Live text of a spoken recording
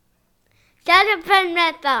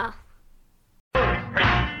Ciaramello.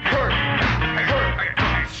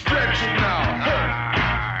 Stretch it now.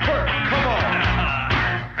 Come on.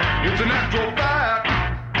 It's a natural fact.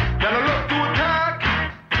 Gotta look to attack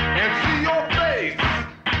and see your face.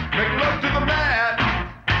 Make love to the mat,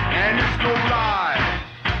 and it's no lie.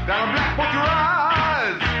 Down black with your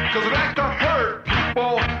eyes, 'cause it like to hurt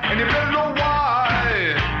people, and you better know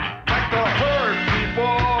why. Like to hurt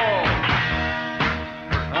people.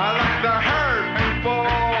 I like to hurt people.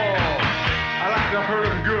 I like to hurt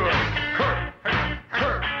them good.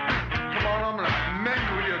 Hurt. Come on, I'm gonna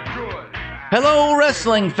mangle you good. Hello,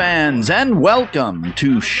 wrestling fans, and welcome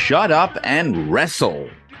to Shut Up and Wrestle,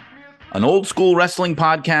 an old school wrestling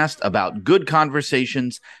podcast about good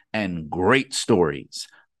conversations and great stories.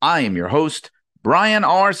 I am your host, Brian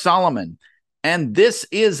R. Solomon, and this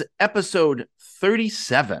is episode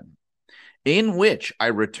 37, in which I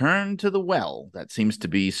return to the well that seems to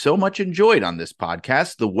be so much enjoyed on this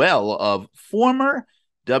podcast, the well of former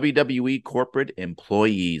WWE corporate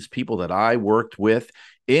employees, people that I worked with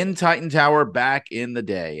in Titan Tower back in the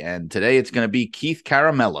day. And today it's going to be Keith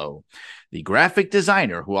Ciaramello, the graphic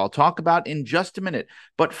designer, who I'll talk about in just a minute.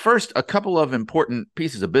 But first, a couple of important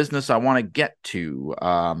pieces of business I want to get to.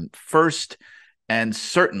 First, and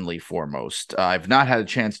certainly foremost, I've not had a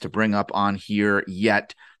chance to bring up on here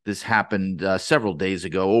yet. This happened several days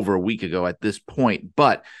ago, over a week ago at this point.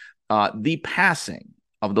 But the passing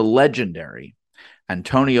of the legendary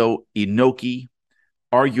Antonio Inoki,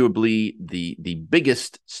 arguably the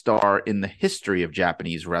biggest star in the history of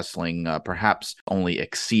Japanese wrestling, perhaps only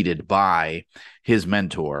exceeded by his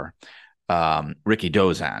mentor, Riki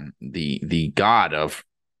Dozan, the god of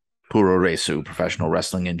Puroresu, professional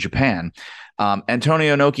wrestling in Japan.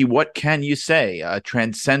 Antonio Inoki, what can you say? A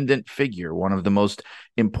transcendent figure, one of the most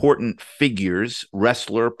important figures,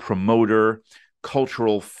 wrestler, promoter,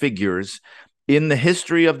 cultural figures in the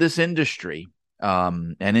history of this industry.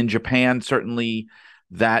 And in Japan, certainly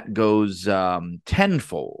that goes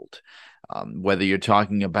tenfold. Whether you're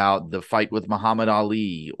talking about the fight with Muhammad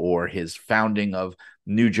Ali, or his founding of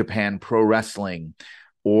New Japan Pro Wrestling,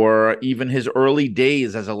 or even his early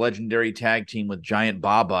days as a legendary tag team with Giant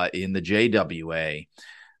Baba in the JWA.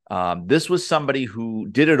 This was somebody who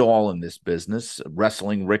did it all in this business,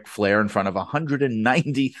 wrestling Ric Flair in front of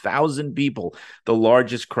 190,000 people, the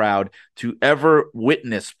largest crowd to ever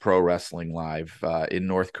witness pro wrestling live in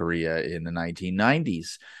North Korea in the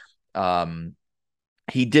 1990s.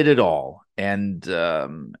 He did it all, and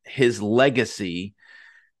his legacy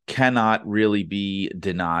cannot really be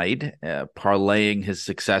denied, parlaying his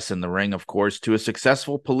success in the ring, of course, to a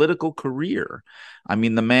successful political career. I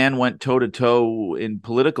mean, the man went toe-to-toe in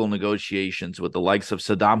political negotiations with the likes of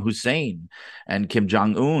Saddam Hussein and Kim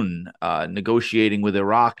Jong-un, negotiating with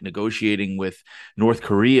Iraq, negotiating with North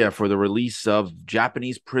Korea for the release of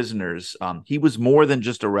Japanese prisoners. He was more than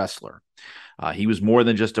just a wrestler. He was more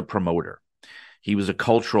than just a promoter. He was a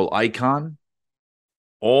cultural icon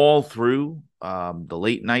all through the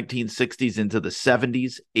late 1960s into the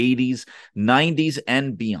 70s, 80s, 90s,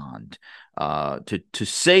 and beyond. To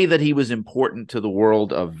say that he was important to the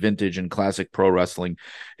world of vintage and classic pro wrestling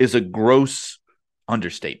is a gross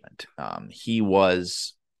understatement. He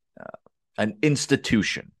was an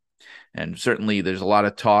institution. And certainly there's a lot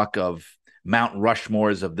of talk of Mount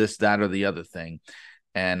Rushmores of this, that, or the other thing.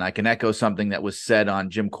 And I can echo something that was said on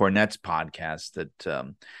Jim Cornette's podcast, that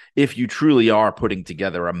if you truly are putting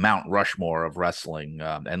together a Mount Rushmore of wrestling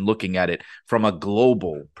and looking at it from a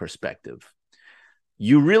global perspective,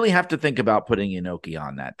 you really have to think about putting Inoki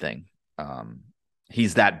on that thing.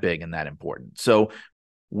 He's that big and that important. So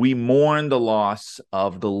we mourn the loss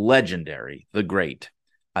of the legendary, the great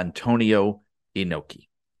Antonio Inoki.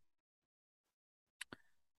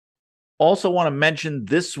 Also want to mention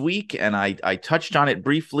this week, and I touched on it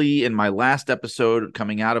briefly in my last episode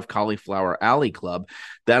coming out of Cauliflower Alley Club,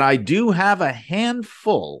 that I do have a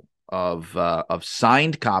handful of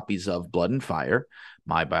signed copies of Blood and Fire,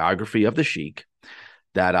 my biography of the Sheik,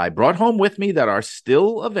 that I brought home with me that are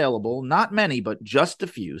still available. Not many, but just a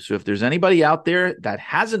few. So if there's anybody out there that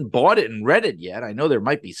hasn't bought it and read it yet, I know there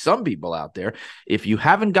might be some people out there. If you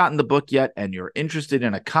haven't gotten the book yet and you're interested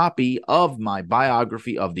in a copy of my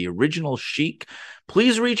biography of the original Sheik,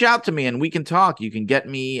 please reach out to me and we can talk. You can get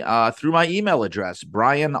me through my email address,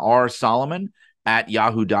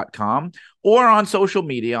 brianrsolomon@yahoo.com, or on social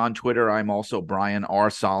media. On Twitter, I'm also Brian R.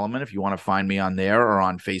 Solomon. If you want to find me on there, or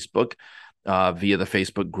on Facebook, via the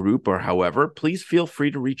Facebook group, or however, please feel free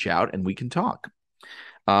to reach out and we can talk.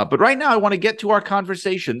 But right now I want to get to our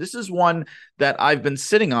conversation. This is one that I've been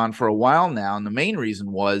sitting on for a while now. And the main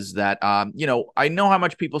reason was that, I know how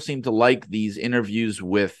much people seem to like these interviews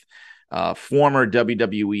with former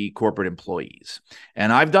WWE corporate employees.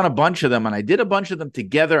 And I've done a bunch of them, and I did a bunch of them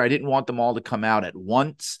together. I didn't want them all to come out at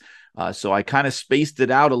once. So I kind of spaced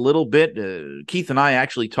it out a little bit. Keith and I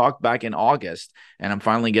actually talked back in August, and I'm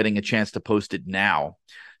finally getting a chance to post it now.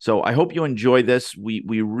 So I hope you enjoy this.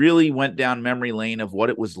 We really went down memory lane of what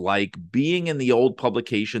it was like being in the old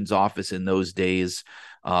publications office in those days.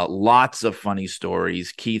 Lots of funny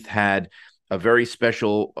stories. Keith had a very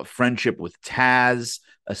special friendship with Taz,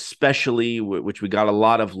 especially, which we got a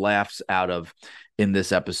lot of laughs out of in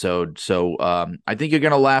this episode. So I think you're going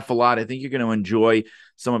to laugh a lot. I think you're going to enjoy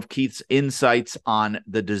some of Keith's insights on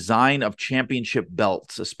the design of championship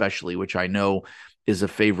belts, especially, which I know is a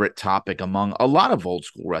favorite topic among a lot of old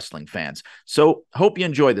school wrestling fans. So hope you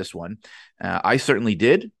enjoy this one. I certainly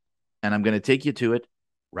did, and I'm going to take you to it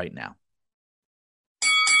right now.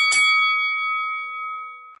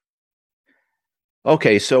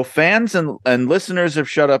 Okay, so fans and listeners of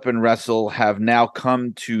Shut Up and Wrestle have now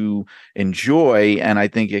come to enjoy and I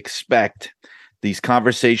think expect these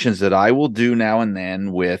conversations that I will do now and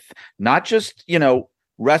then with not just,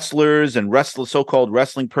 wrestlers and so-called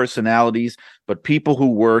wrestling personalities, but people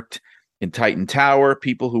who worked in Titan Tower,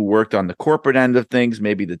 people who worked on the corporate end of things,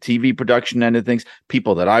 maybe the TV production end of things,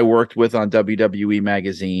 people that I worked with on WWE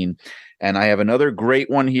Magazine. And I have another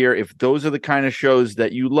great one here. If those are the kind of shows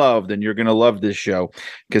that you love, then you're going to love this show,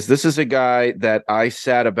 because this is a guy that I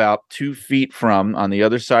sat about 2 feet from on the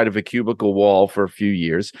other side of a cubicle wall for a few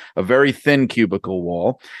years, a very thin cubicle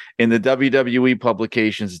wall in the WWE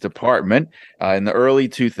publications department in the early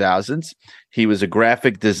 2000s. He was a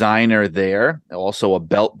graphic designer there, also a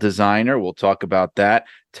belt designer. We'll talk about that.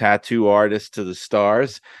 Tattoo artist to the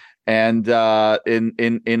stars. And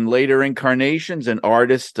in later incarnations, an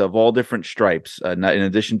artist of all different stripes, in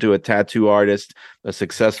addition to a tattoo artist, a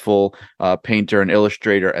successful painter and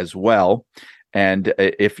illustrator as well. And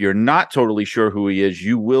if you're not totally sure who he is,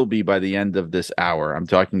 you will be by the end of this hour. I'm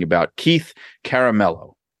talking about Keith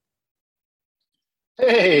Ciaramello.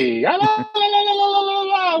 Hey,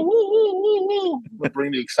 we'll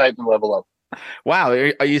bring the excitement level up. Wow,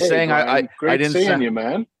 are you saying Brian, I didn't seeing you,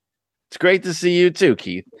 man? It's great to see you too,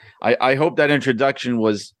 Keith. I hope that introduction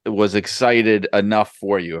was excited enough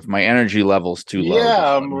for you. If my energy level's too low,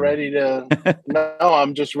 yeah, I'm ready to. No,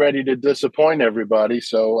 I'm just ready to disappoint everybody.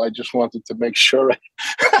 So I just wanted to make sure I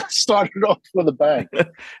started off with a bang.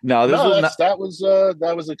 That was.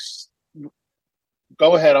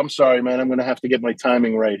 Go ahead. I'm sorry, man. I'm going to have to get my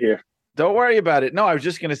timing right here. Don't worry about it. No, I was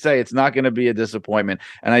just going to say it's not going to be a disappointment.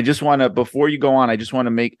 And I just want to, before you go on, I just want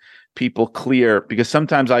to make people clear, because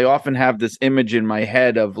sometimes I often have this image in my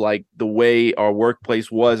head of like the way our workplace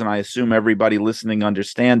was, and I assume everybody listening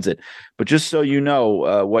understands it. But just so you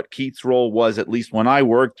know what Keith's role was, at least when I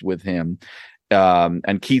worked with him,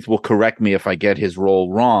 and Keith will correct me if I get his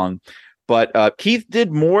role wrong. But Keith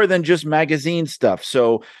did more than just magazine stuff.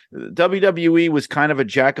 So WWE was kind of a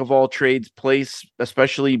jack of all trades place,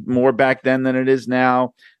 especially more back then than it is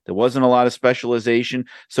now. There wasn't a lot of specialization.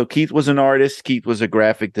 So Keith was an artist. Keith was a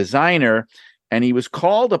graphic designer, and he was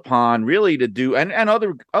called upon really to do, and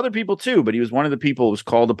other people too, but he was one of the people who was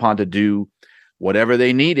called upon to do whatever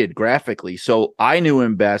they needed graphically. So I knew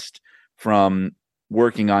him best from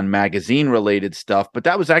working on magazine related stuff, but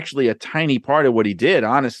that was actually a tiny part of what he did.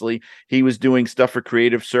 Honestly, he was doing stuff for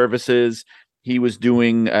creative services. He was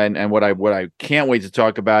doing, and what I can't wait to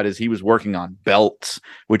talk about is he was working on belts,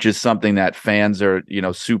 which is something that fans are,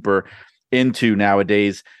 super into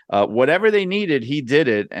nowadays. Whatever they needed, he did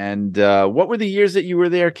it. And what were the years that you were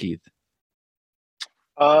there, Keith?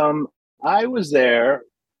 I was there,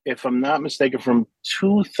 if I'm not mistaken, from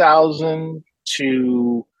 2000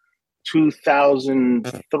 to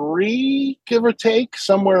 2003, give or take,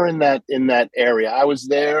 somewhere in that area. I was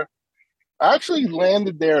there. I actually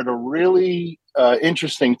landed there at a really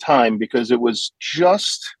interesting time, because it was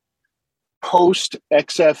just post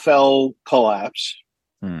XFL collapse.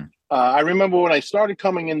 I remember when I started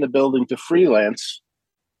coming in the building to freelance,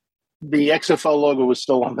 the XFL logo was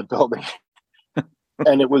still on the building,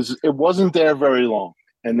 and it wasn't there very long,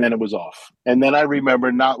 and then it was off. And then I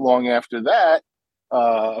remember not long after that,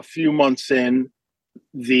 a few months in,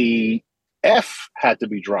 the F had to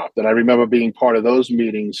be dropped. And I remember being part of those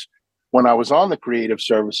meetings when I was on the creative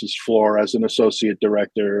services floor as an associate art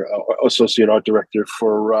director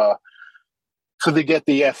for the Get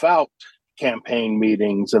the F Out campaign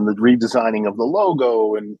meetings and the redesigning of the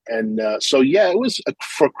logo. So it was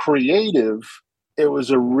for creative, it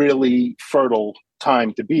was a really fertile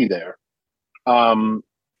time to be there. And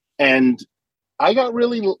I got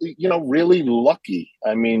really lucky.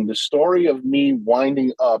 I mean, the story of me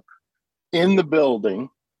winding up in the building,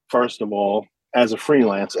 first of all, as a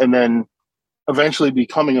freelance, and then eventually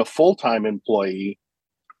becoming a full-time employee.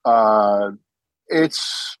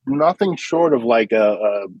 It's nothing short of like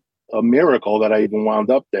a miracle that I even wound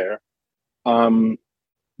up there. Um,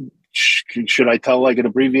 should I tell like an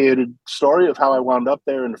abbreviated story of how I wound up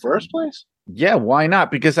there in the first place? Yeah, why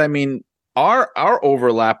not? Because I mean, our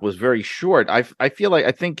overlap was very short. I feel like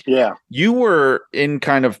I think Yeah. you were in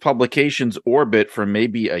kind of publications orbit for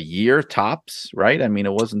maybe a year tops, right? I mean,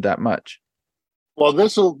 it wasn't that much. Well,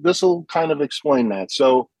 this will kind of explain that.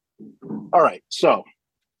 So, all right. So,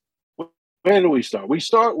 where do we start? We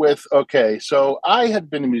start with okay. So, I had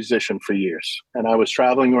been a musician for years, and I was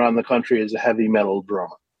traveling around the country as a heavy metal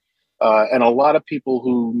drummer. And a lot of people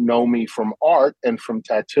who know me from art and from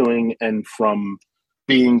tattooing and from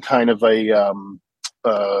being kind of a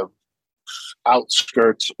uh,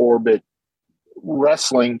 outskirts orbit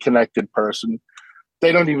wrestling connected person,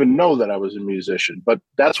 they don't even know that I was a musician. But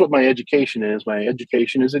that's what my education is. My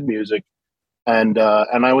education is in music, and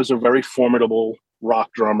I was a very formidable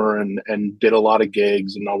rock drummer and did a lot of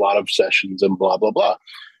gigs and a lot of sessions and blah blah blah.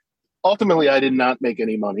 Ultimately, I did not make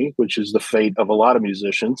any money, which is the fate of a lot of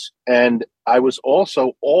musicians. And I was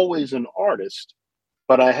also always an artist,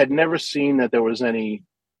 but I had never seen that there was any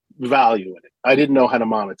value in it. I didn't know how to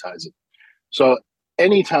monetize it. So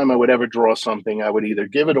anytime I would ever draw something, I would either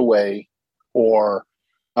give it away or,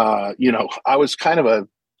 I was kind of a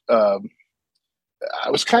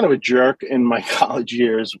jerk in my college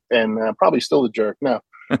years, and probably still a jerk now.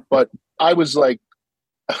 But I was like,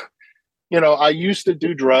 I used to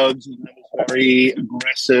do drugs, and I was very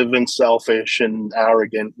aggressive and selfish and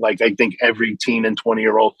arrogant, like I think every teen and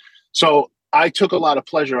 20-year-old. So I took a lot of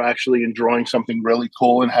pleasure actually in drawing something really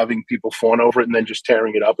cool and having people fawn over it and then just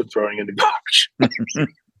tearing it up and throwing it in the garbage,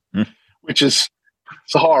 which is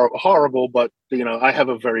it's horrible, but I have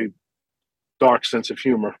a very dark sense of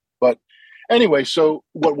humor. But anyway, so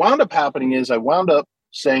what wound up happening is I wound up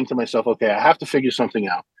saying to myself, okay, I have to figure something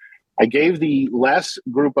out. I gave the last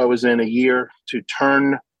group I was in a year to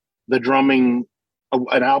turn the drumming.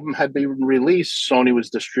 An album had been released. Sony was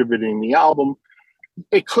distributing the album.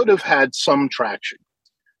 It could have had some traction.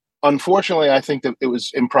 Unfortunately, I think that it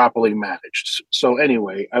was improperly managed. So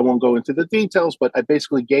anyway, I won't go into the details, but I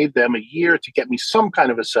basically gave them a year to get me some kind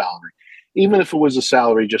of a salary, even if it was a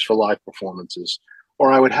salary just for live performances,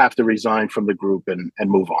 or I would have to resign from the group and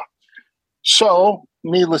move on. So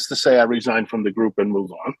needless to say, I resigned from the group and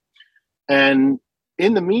moved on. And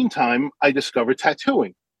in the meantime, I discovered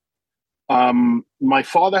tattooing. My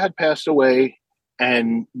father had passed away,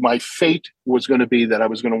 and my fate was going to be that I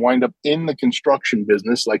was going to wind up in the construction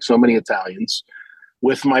business, like so many Italians,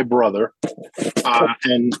 with my brother.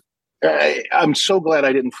 I'm so glad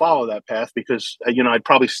I didn't follow that path because, I'd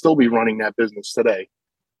probably still be running that business today.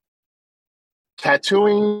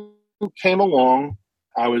 Tattooing came along.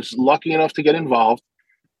 I was lucky enough to get involved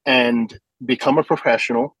and become a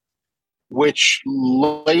professional, which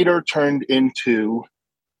later turned into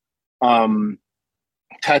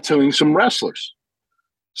tattooing some wrestlers.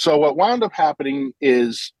 So what wound up happening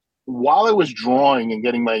is while I was drawing and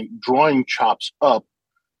getting my drawing chops up,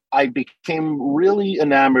 I became really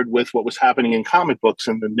enamored with what was happening in comic books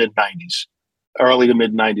in the mid-90s, early to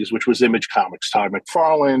mid-90s, which was Image Comics, Todd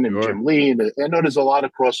McFarlane and Jim Lee. And I know there's a lot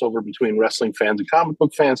of crossover between wrestling fans and comic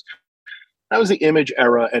book fans. That was the Image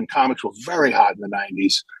era, and comics were very hot in the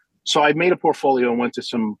 90s. So I made a portfolio and went to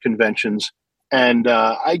some conventions, and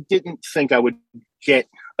I didn't think I would get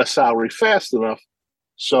a salary fast enough.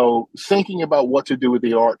 So thinking about what to do with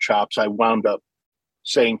the art chops, I wound up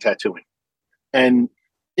saying tattooing. And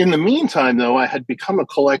in the meantime, though, I had become a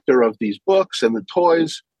collector of these books and the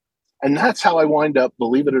toys. And that's how I wind up,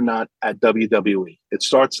 believe it or not, at WWE. It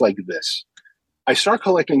starts like this. I start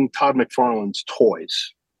collecting Todd McFarlane's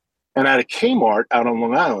toys. And at a Kmart out on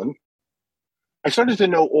Long Island, I started to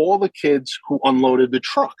know all the kids who unloaded the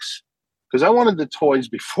trucks because I wanted the toys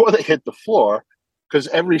before they hit the floor, because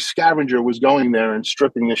every scavenger was going there and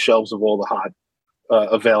stripping the shelves of all the hot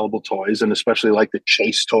available toys, and especially like the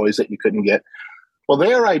chase toys that you couldn't get. Well,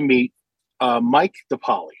 there I meet Mike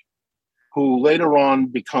DePaoli, who later on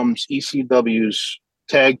becomes ECW's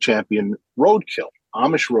tag champion, Roadkill,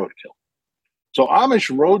 Amish Roadkill. So Amish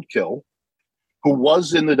Roadkill, who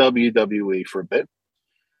was in the WWE for a bit,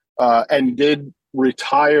 and did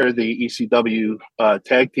retire the ECW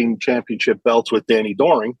tag team championship belts with Danny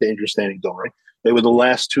Doring, Dangerous Danny Doring. They were the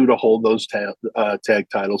last two to hold those tag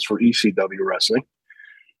titles for ECW wrestling.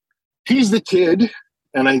 He's the kid,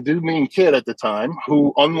 and I do mean kid at the time,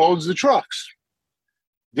 who unloads the trucks.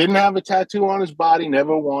 Didn't have a tattoo on his body,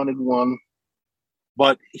 never wanted one.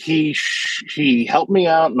 But he helped me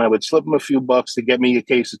out, and I would slip him a few bucks to get me a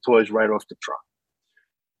case of toys right off the truck.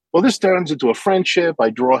 Well, this turns into a friendship. I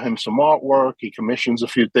draw him some artwork. He commissions a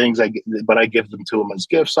few things, but I give them to him as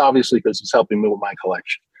gifts, obviously, because it's helping me with my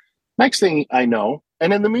collection. Next thing I know,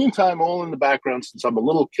 and in the meantime, all in the background, since I'm a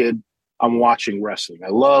little kid, I'm watching wrestling. I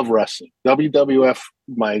love wrestling. WWF,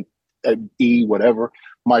 my whatever,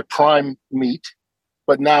 my prime meat.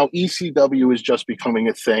 But now ECW is just becoming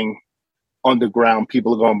a thing underground.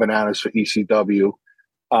 People are going bananas for ECW.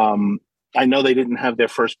 I know they didn't have their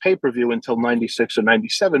first pay-per-view until 96 or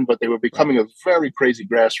 97, but they were becoming a very crazy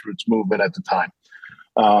grassroots movement at the time.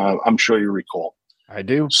 I'm sure you recall. I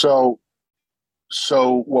do. So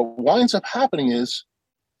what winds up happening is,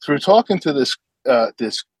 through talking to this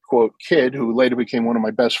quote kid who later became one of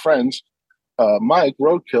my best friends, Mike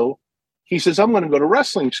Roadkill, he says, I'm going to go to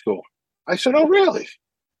wrestling school. I said, oh, really?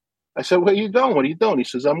 I said, where are you going? What are you doing? He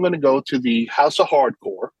says, I'm going to go to the House of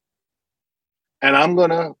Hardcore, and I'm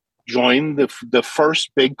going to join the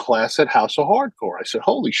first big class at House of Hardcore. I said,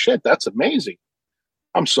 holy shit, that's amazing.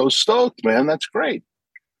 I'm so stoked, man. That's great.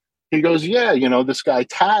 He goes, yeah, this guy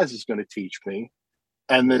Taz is going to teach me,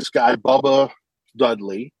 and this guy Bubba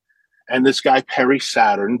Dudley, and this guy Perry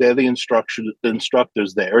Saturn. They're the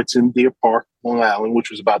instructors there. It's in Deer Park, Long Island,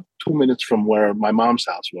 which was about 2 minutes from where my mom's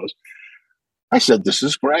house was. I said, this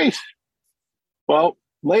is great. Well,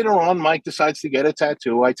 later on, Mike decides to get a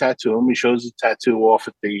tattoo. I tattoo him. He shows the tattoo off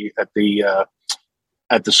at the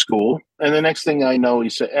school. And the next thing I know, he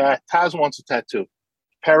said, Taz wants a tattoo.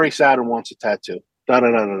 Perry Saturn wants a tattoo.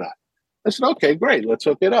 Da-da-da-da-da. I said, okay, great. Let's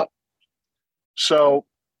hook it up. So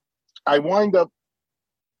I wind up,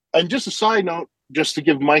 and just a side note, just to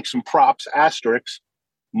give Mike some props, asterisks,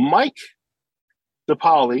 Mike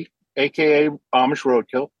DePauli, a.k.a. Amish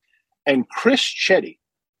Roadkill, and Chris Chetty,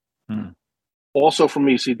 also from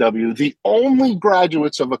ECW, the only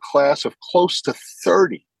graduates of a class of close to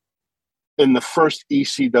 30 in the first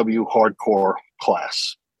ECW hardcore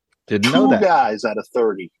class. Didn't know that. 2 guys out of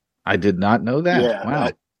 30. I did not know that. Yeah, wow.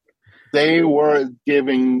 They were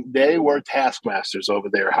taskmasters over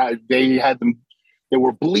there. They had them. There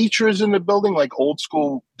were bleachers in the building, like old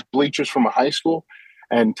school bleachers from a high school.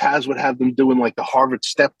 And Taz would have them doing like the Harvard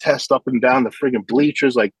step test up and down the friggin'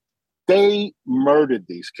 bleachers. Like, they murdered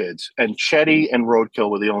these kids. And Chetty and Roadkill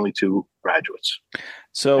were the only 2 graduates.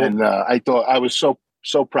 And I thought I was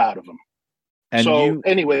so proud of them. And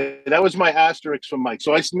anyway, that was my asterisk from Mike.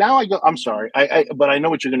 So I'm sorry, but I know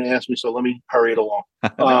what you're going to ask me, so let me hurry it along.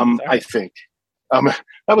 I think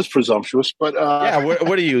that was presumptuous, but yeah.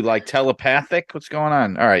 What are you, like, telepathic? What's going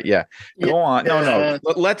on? All right, yeah. Go on. No.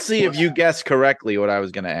 Let's see if you guessed correctly what I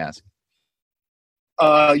was going to ask.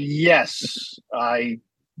 Yes, I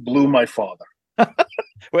blew my father.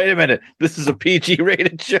 Wait a minute. This is a PG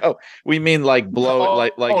rated show. We mean like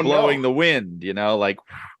blowing the wind, like.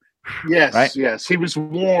 Yes, right? Yes. He was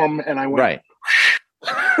warm, and I went. Right.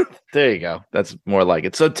 There you go. That's more like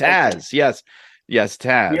it. So Taz, okay. Yes,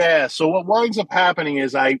 Taz. Yeah. So what winds up happening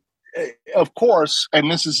is of course,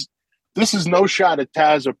 and this is no shot at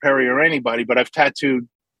Taz or Perry or anybody, but I've tattooed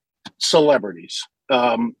celebrities,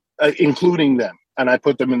 including them, and I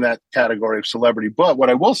put them in that category of celebrity. But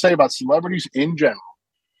what I will say about celebrities in general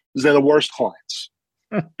is they're the worst clients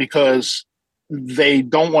because they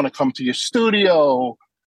don't want to come to your studio.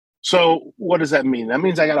 So what does that mean? That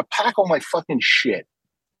means I got to pack all my fucking shit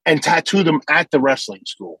and tattoo them at the wrestling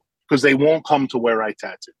school because they won't come to where I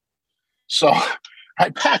tattoo. So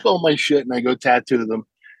I pack all my shit and I go tattoo them.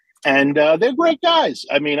 And they're great guys.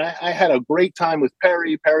 I mean, I had a great time with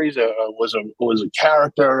Perry. Perry's was a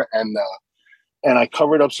character, and I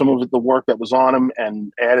covered up some of the work that was on him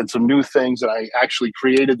and added some new things. And I actually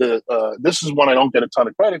created this is one I don't get a ton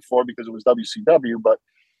of credit for because it was WCW, but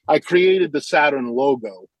I created the Saturn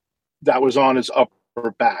logo that was on his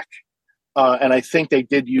upper back. And I think they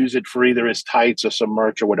did use it for either his tights or some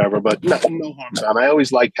merch or whatever, but no harm done. I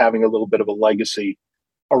always like having a little bit of a legacy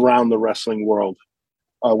around the wrestling world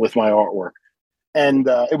with my artwork. And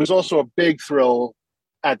it was also a big thrill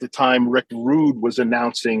at the time Rick Rude was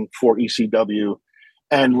announcing for ECW,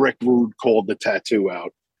 and Rick Rude called the tattoo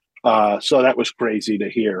out. So that was crazy to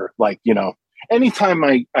hear. Like, anytime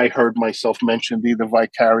I heard myself mentioned either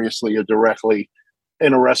vicariously or directly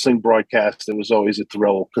in a wrestling broadcast, it was always a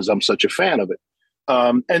thrill because I'm such a fan of it.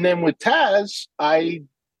 And then with Taz, I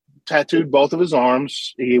tattooed both of his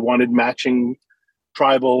arms. He wanted matching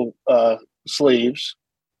tribal sleeves,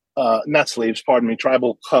 not sleeves, pardon me,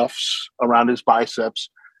 tribal cuffs around his biceps,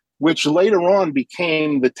 which later on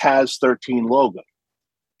became the Taz 13 logo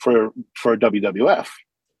for WWF.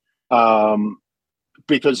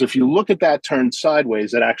 Because if you look at that turned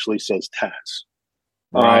sideways, it actually says Taz.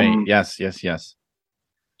 Right. Yes.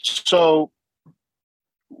 So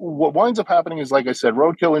what winds up happening is, like I said,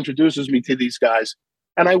 Roadkill introduces me to these guys,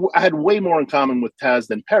 and I had way more in common with Taz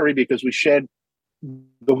than Perry because we shared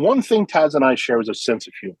the one thing Taz and I share is a sense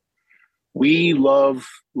of humor. We love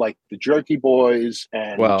like the Jerky Boys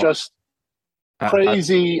and Well, just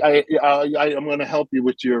crazy. I'm going to help you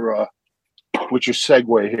with your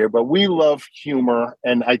segue here, but we love humor,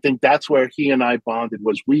 and I think that's where he and I bonded.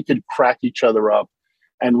 Was we could crack each other up,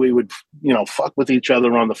 and we would fuck with each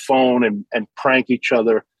other on the phone and prank each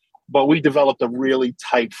other, but we developed a really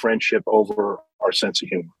tight friendship over our sense of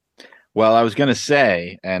humor. well, I was going to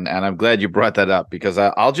say, and I'm glad you brought that up, because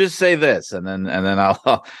I'll just say this, and then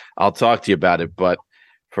I'll talk to you about it. But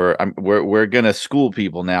we're going to school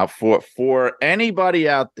people now. For anybody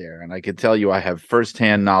out there, and I can tell you I have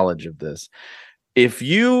firsthand knowledge of this. If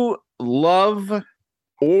you love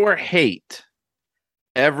or hate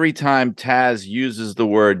every time Taz uses the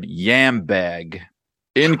word yam bag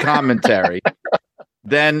in commentary,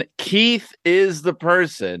 then Keith is the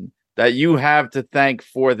person that you have to thank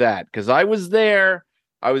for that. Because I was there,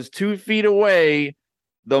 I was 2 feet away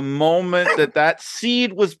the moment that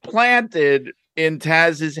seed was planted in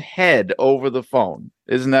Taz's head over the phone.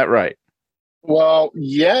 Isn't that right? Well,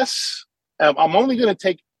 yes. I'm only going to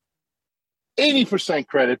take 80%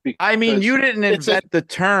 credit because I mean, you didn't invent the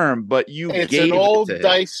term, but it's an old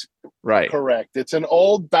Dice. Right. Correct. It's an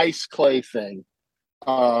old Dice Clay thing.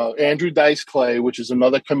 Andrew Dice Clay, which is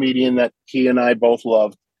another comedian that he and I both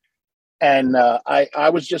loved. And I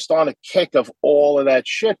was just on a kick of all of that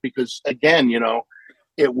shit because, again,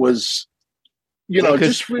 it was,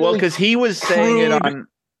 just really because he was saying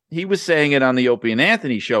it on the Opie and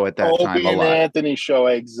Anthony show at that time. Opie and Anthony show,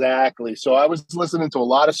 exactly. So I was listening to a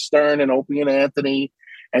lot of Stern and Opie and Anthony,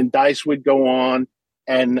 and Dice would go on,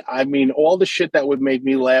 and I mean, all the shit that would make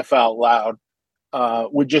me laugh out loud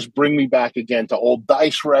would just bring me back again to old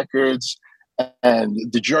Dice records and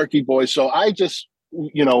the Jerky Boys. So I just,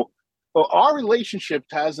 our relationship,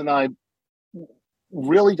 Taz and I,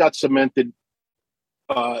 really got cemented.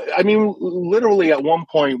 I mean, literally at one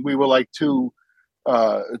point we were like two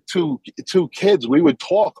kids. We would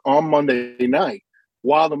talk on Monday night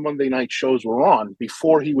while the Monday night shows were on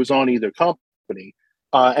before he was on either company.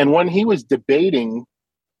 And when he was debating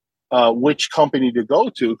which company to go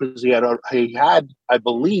to, because he had, I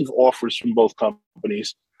believe, offers from both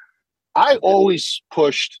companies, I always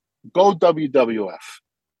pushed go WWF.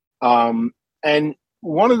 And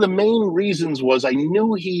one of the main reasons was I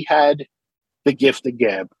knew he had the gift of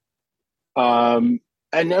gab. And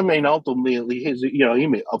I mean, ultimately,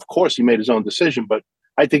 of course, he made his own decision, but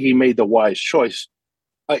I think he made the wise choice.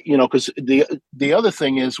 Because the other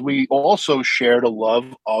thing is we also shared a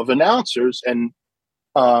love of announcers, and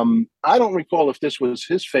I don't recall if this was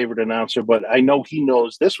his favorite announcer, but I know he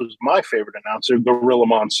knows this was my favorite announcer, Gorilla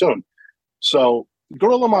Monsoon. So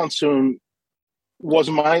Gorilla Monsoon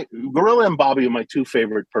Gorilla and Bobby are my two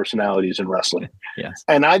favorite personalities in wrestling. Yes.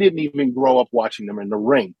 And I didn't even grow up watching them in the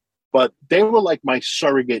ring, but they were like my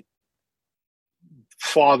surrogate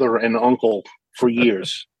father and uncle for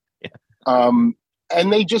years. Yeah.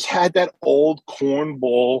 And they just had that old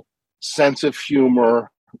cornball sense of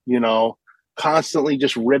humor, constantly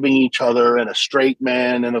just ribbing each other, and a straight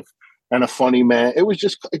man and a funny man. It was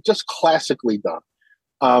just classically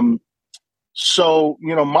done. So,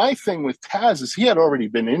 my thing with Taz is he had already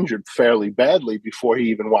been injured fairly badly before he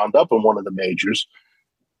even wound up in one of the majors.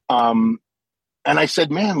 And I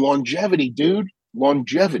said, man, longevity, dude,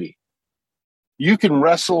 longevity. You can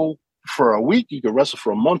wrestle for a week, you can wrestle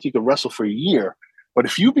for a month, you can wrestle for a year. But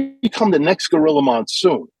if you become the next Gorilla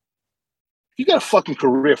Monsoon, you got a fucking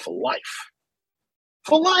career for life.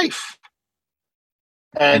 For life.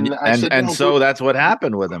 And I said, so that's what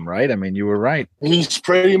happened with him, right? I mean, you were right. He's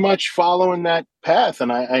pretty much following that path,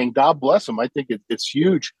 and God bless him. I think it's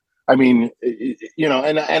huge. I mean,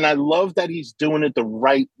 and I love that he's doing it the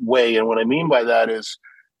right way. And what I mean by that is,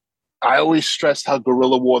 I always stressed how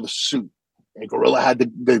Gorilla wore the suit, and Gorilla had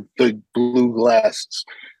the blue glasses.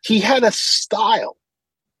 He had a style.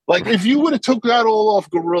 Like if you would have took that all off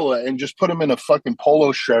Gorilla and just put him in a fucking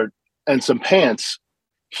polo shirt and some pants,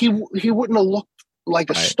 he wouldn't have looked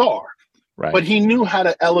like a star. Right. But he knew how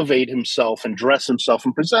to elevate himself and dress himself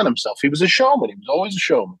and present himself. He was a showman. He was always a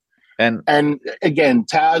showman. And again,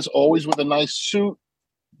 Taz always with a nice suit,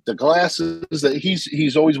 the glasses, that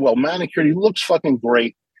he's always well manicured. He looks fucking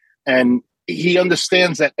great. And he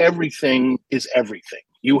understands that everything is everything.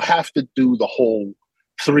 You have to do the whole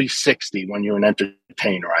 360 when you're an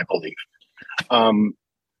entertainer, I believe.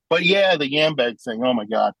 But yeah, the yam bag thing, oh my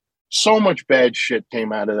God. So much bad shit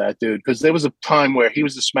came out of that dude, because there was a time where he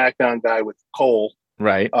was the SmackDown guy with Cole,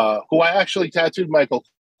 Right. who I actually tattooed Michael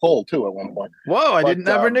Cole too at one point. Whoa, I But,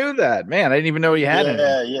 never knew that. Man, I didn't even know he had any.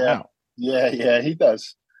 Wow. Yeah, he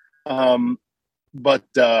does. But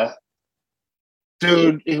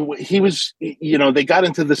dude, he was, they got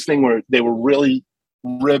into this thing where they were really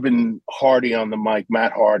ribbing Hardy on the mic,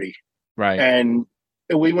 Matt Hardy. Right. And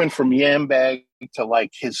we went from yam bag to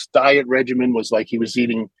like his diet regimen was like he was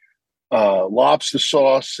eating lobster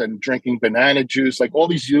sauce and drinking banana juice, like all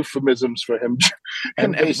these euphemisms for him.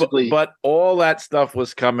 and basically, but all that stuff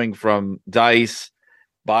was coming from Dice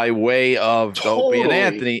by way of Opie and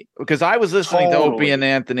Anthony, because I was listening to Opie and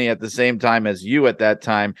Anthony at the same time as you at that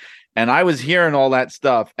time, and I was hearing all that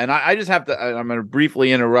stuff. And I just have to, I'm going to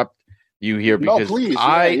briefly interrupt you here because please.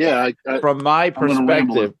 From my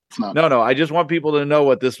perspective, no, I just want people to know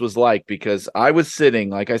what this was like, because I was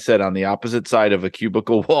sitting, like I said, on the opposite side of a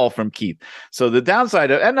cubicle wall from Keith. So the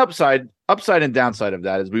downside and upside and downside of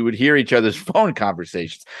that is we would hear each other's phone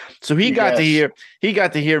conversations. So he got to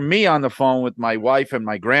hear me on the phone with my wife and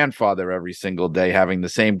my grandfather every single day, having the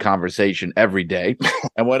same conversation every day.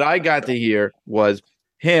 And what I got to hear was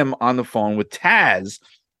him on the phone with Taz.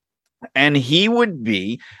 And he would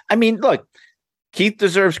be, I mean, look, Keith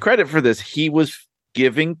deserves credit for this. He was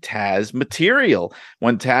giving Taz material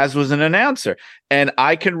when Taz was an announcer. And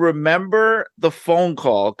I can remember the phone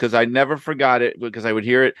call because I never forgot it, because I would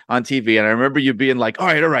hear it on TV. And I remember you being like, all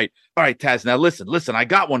right, Taz, now listen, I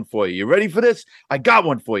got one for you. You ready for this? I got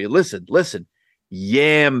one for you. Listen.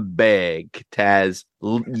 Yam bag, Taz.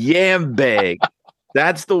 Yam bag.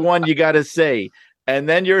 That's the one you got to say. And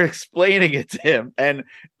then you're explaining it to him. And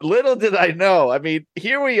little did I know, I mean,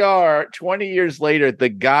 here we are 20 years later, the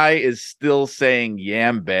guy is still saying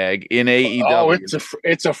yam bag in AEW. Oh,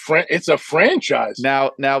 it's a franchise.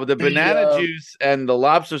 Now the banana juice and the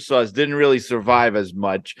lobster sauce didn't really survive as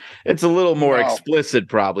much. It's a little more explicit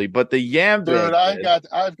probably, but the yam bag. Dude,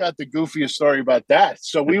 I've got the goofiest story about that.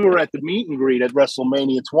 So we were at the meet and greet at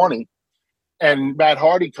WrestleMania 20, and Matt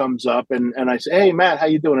Hardy comes up and I say, "Hey Matt, how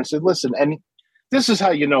you doing?" I said, "Listen," and this is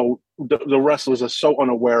how you know the wrestlers are so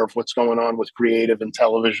unaware of what's going on with creative and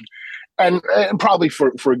television, and probably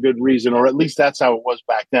for a good reason, or at least that's how it was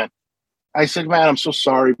back then. I said, "Man, I'm so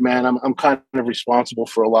sorry, man. I'm kind of responsible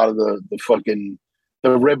for a lot of the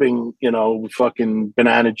ribbing, fucking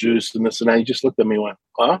banana juice and this and that." He just looked at me and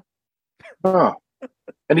went, "Huh?"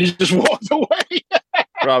 And he just walked away.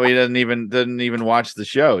 Probably didn't even watch the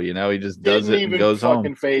show, he just does it and goes home.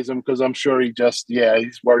 Fucking phase him, because I'm sure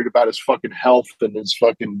he's worried about his fucking health and his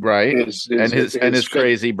fucking his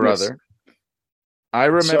crazy brother. I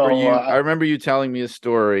remember you telling me a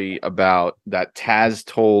story about that Taz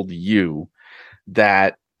told you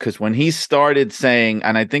that, because when he started saying,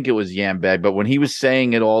 and I think it was yam bag, but when he was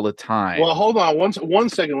saying it all the time. Well, hold on one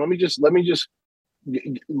second. Let me just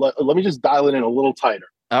dial it in a little tighter.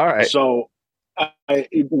 All right. So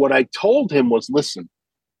what I told him was, listen,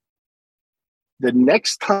 the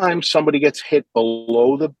next time somebody gets hit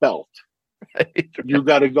below the belt, you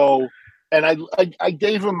got to go. And I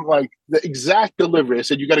gave him like the exact delivery. I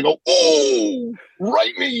said, you got to go, "Oh,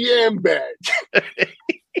 right in the yam bag."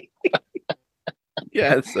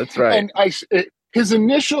 Yes, that's right. And his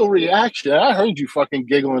initial reaction, I heard you fucking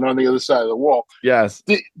giggling on the other side of the wall. Yes.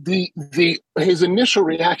 His initial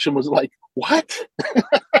reaction was like, "What?"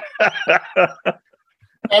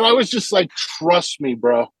 And I was just like, "Trust me,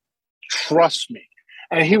 bro. Trust me."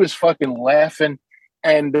 And he was fucking laughing.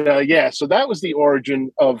 And so that was the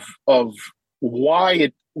origin of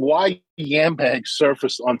why yam bag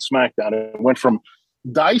surfaced on SmackDown. It went from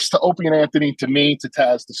Dice to Opie and Anthony to me to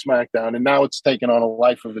Taz to SmackDown, and now it's taken on a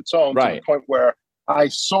life of its own, to the point where I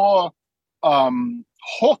saw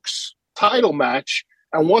Hook's title match,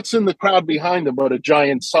 and what's in the crowd behind him but a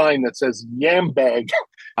giant sign that says "Yam Bag."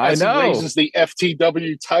 I know. He raises the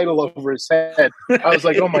FTW title over his head. I was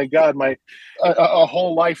like, "Oh my god, my a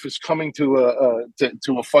whole life is coming to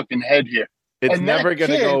a fucking head here." It's never going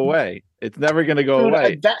to go away. It's never going to go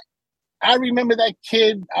away. I remember that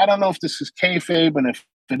kid. I don't know if this is kayfabe, and if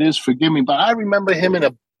it is, forgive me, but I remember him in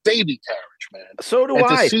a baby carriage, man. So do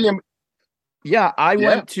I. To see him. Yeah, I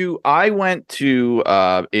went to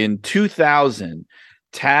in 2000.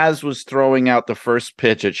 Taz was throwing out the first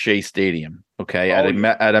pitch at Shea Stadium. Okay,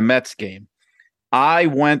 at a Mets game. I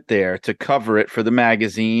went there to cover it for the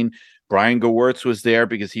magazine. Brian Gewirtz was there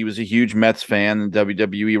because he was a huge Mets fan and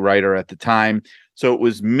WWE writer at the time. So it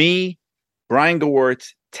was me, Brian Gewirtz,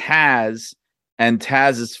 Taz, and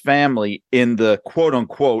Taz's family in the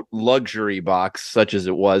quote-unquote luxury box, such as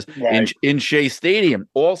it was, in Shea Stadium,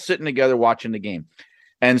 all sitting together watching the game.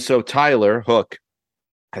 And so Tyler Hook,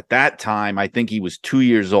 at that time, I think he was 2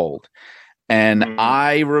 years old. And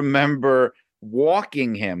I remember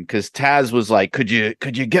walking him because Taz was like, could you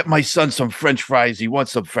get my son some French fries? He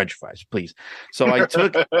wants some French fries, please. So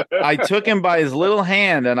I took him by his little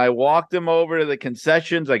hand and I walked him over to the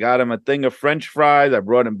concessions. I got him a thing of French fries. I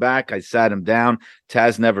brought him back. I sat him down.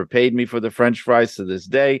 Taz never paid me for the French fries to this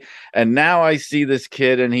day. And now I see this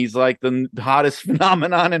kid and he's like the hottest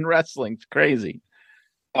phenomenon in wrestling. It's crazy.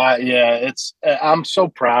 Yeah, I'm so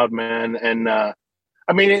proud, man. And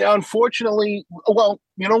I mean, unfortunately, well,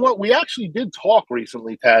 you know what? We actually did talk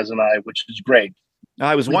recently, Taz and I, which is great.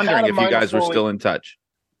 I was wondering if you guys were still in touch.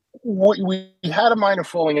 We had a minor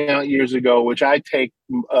falling out years ago, which I take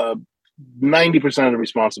 90% of the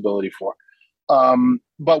responsibility for.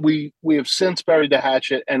 But we have since buried the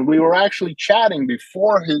hatchet, and we were actually chatting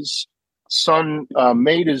before his son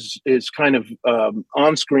made his kind of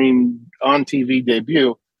on-screen, on-TV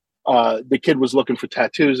debut. The kid was looking for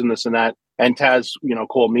tattoos and this and that, and Taz,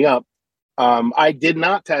 called me up. I did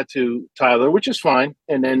not tattoo Tyler, which is fine,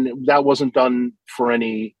 and then that wasn't done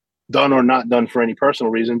or not done for any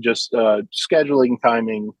personal reason, just scheduling,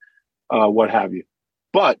 timing, what have you.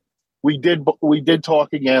 But we did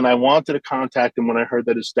talk again. I wanted to contact him when I heard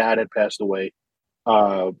that his dad had passed away,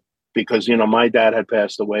 because my dad had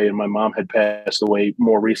passed away and my mom had passed away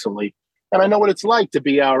more recently, and I know what it's like to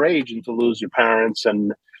be our age and to lose your parents.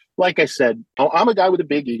 And like I said, I'm a guy with a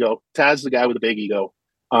big ego. Taz is the guy with a big ego.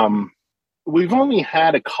 We've only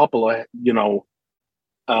had a couple of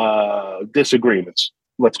disagreements.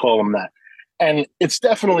 Let's call them that. And it's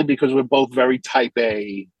definitely because we're both very type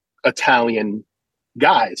A Italian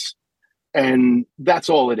guys. And that's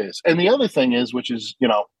all it is. And the other thing is, which is,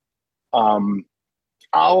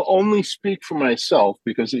 I'll only speak for myself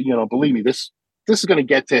because, believe me, this is going to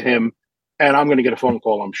get to him and I'm going to get a phone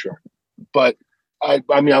call, I'm sure. But I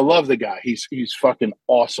mean, I love the guy. He's fucking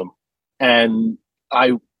awesome. And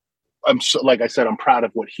I'm so, like I said, I'm proud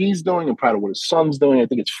of what he's doing. I'm proud of what his son's doing. I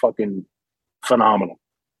think it's fucking phenomenal.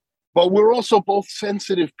 But we're also both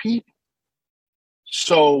sensitive people.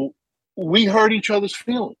 So we hurt each other's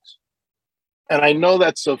feelings. And I know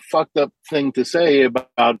that's a fucked up thing to say about,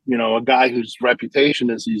 a guy whose reputation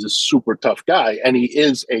is he's a super tough guy. And he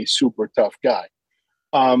is a super tough guy.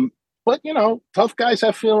 But, tough guys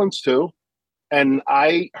have feelings too. And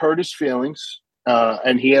I hurt his feelings,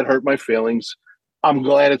 and he had hurt my feelings. I'm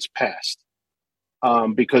glad it's passed.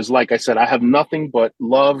 Because like I said, I have nothing but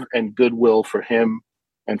love and goodwill for him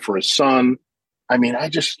and for his son. I mean,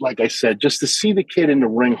 like I said, just to see the kid in the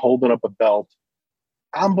ring holding up a belt,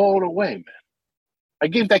 I'm blown away, man. I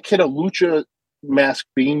gave that kid a lucha mask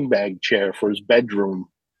beanbag chair for his bedroom.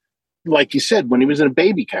 Like you said, when he was in a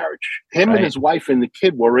baby carriage, him and his wife and the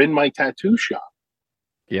kid were in my tattoo shop.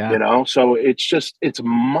 Yeah. So it's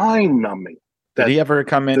mind numbing. Did he ever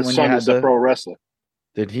come in when you had the pro wrestler?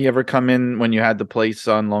 Did he ever come in when you had the place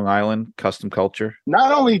on Long Island, Custom Culture?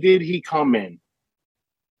 Not only did he come in,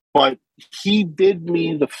 but he did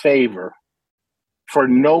me the favor for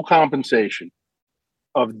no compensation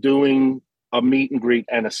of doing a meet and greet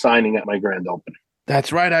and a signing at my grand opening.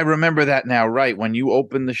 That's right. I remember that now. Right. When you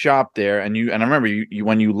opened the shop there and I remember you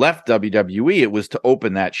when you left WWE, it was to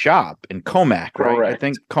open that shop in Comac, right? Correct. I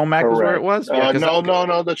think Comac was where it was. Yeah,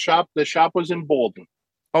 no. The shop was in Baldwin.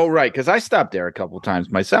 Oh, right. Because I stopped there a couple of times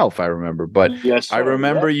myself, I remember. But yes, sir, I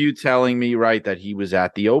remember you telling me, right, that he was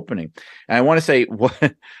at the opening. And I want to say,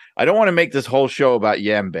 I don't want to make this whole show about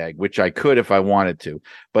Yambag, which I could if I wanted to.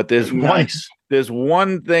 But there's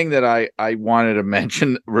one thing that I wanted to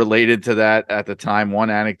mention related to that at the time, one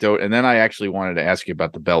anecdote. And then I actually wanted to ask you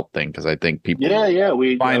about the belt thing because I think people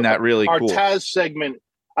we find that really cool. Our Taz segment,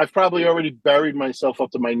 I've probably already buried myself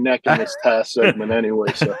up to my neck in this Taz segment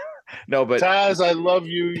anyway. So. No, but Taz, I love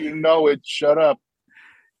you. You know it. Shut up.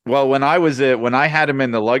 Well, when I had him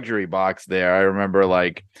in the luxury box there, I remember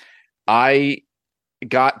I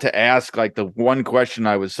got to ask the one question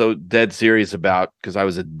I was so dead serious about because I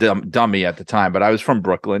was a dummy at the time, but I was from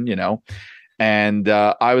Brooklyn, and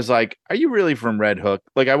I was like, "Are you really from Red Hook?"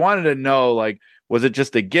 I wanted to know, was it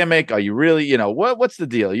just a gimmick? Are you really, what's the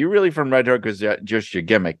deal? Are you really from Red Hook? Or is that just your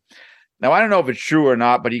gimmick? Now, I don't know if it's true or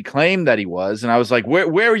not, but he claimed that he was. And I was like, where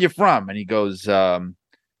are you from? And he goes,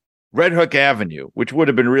 Red Hook Avenue, which would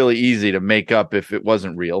have been really easy to make up if it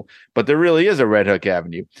wasn't real. But there really is a Red Hook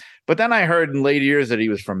Avenue. But then I heard in later years that he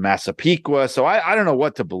was from Massapequa. So I don't know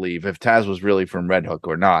what to believe, if Taz was really from Red Hook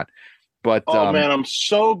or not. But man, I'm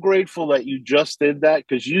so grateful that you just did that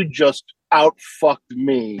because you just outfucked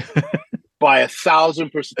me by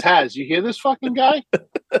 1,000%. Taz, you hear this fucking guy?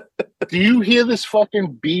 Do you hear this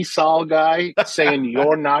fucking B-Sol guy saying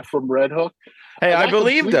you're not from Red Hook? Hey, I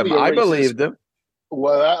believed him. I believed him.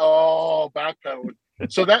 Well, backpedaling.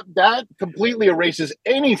 So that completely erases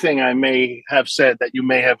anything I may have said that you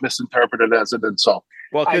may have misinterpreted as an insult.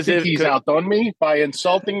 Well, I because think he's outdone me by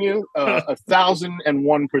insulting you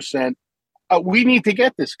 1,001%. We need to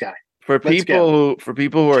get this guy. For people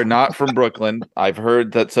who are not from Brooklyn, I've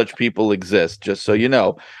heard that such people exist. Just so you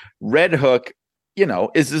know, Red Hook, I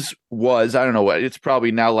don't know what, it's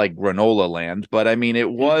probably now like granola land, but I mean,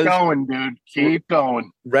 it was. Keep going, dude. Keep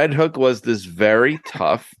going. Red Hook was this very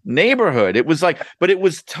tough neighborhood. It was like, but it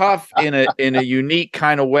was tough in a unique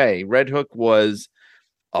kind of way. Red Hook was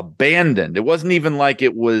abandoned. It wasn't even like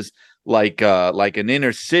it was like an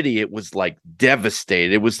inner city. It was like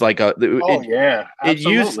devastated. It was like yeah,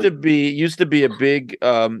 absolutely. It used to be a big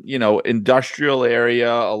industrial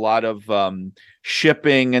area, a lot of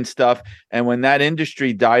shipping and stuff. And when that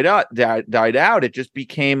industry died out, it just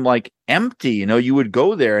became like empty. You would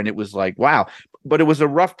go there and it was like, wow. But it was a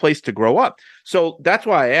rough place to grow up. So that's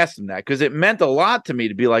why I asked him that, because it meant a lot to me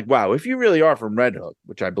to be like, wow, if you really are from Red Hook,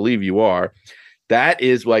 which I believe you are, that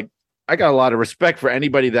is like, I got a lot of respect for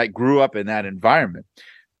anybody that grew up in that environment.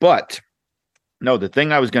 But no, the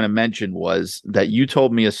thing I was going to mention was that you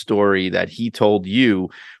told me a story that he told you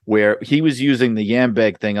where he was using the yam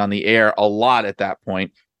bag thing on the air a lot at that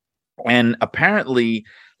point. And apparently,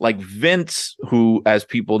 like Vince, who, as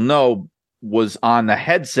people know, was on the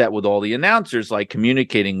headset with all the announcers, like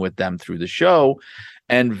communicating with them through the show.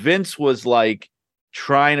 And Vince was like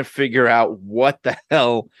trying to figure out what the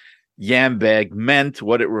hell yam bag meant,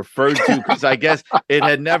 what it referred to, because I guess it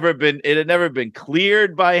had never been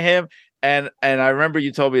cleared by him. And I remember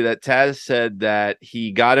you told me that Taz said that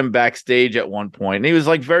he got him backstage at one point, and he was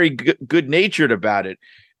like very good natured about it.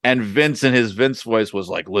 And Vince, in his Vince voice, was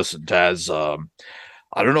like, "Listen, Taz,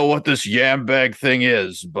 I don't know what this yam bag thing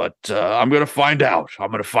is, but I'm going to find out.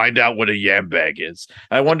 I'm going to find out what a yam bag is."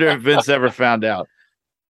 I wonder if Vince ever found out.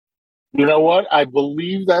 You know what? I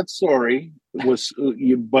believe that story was,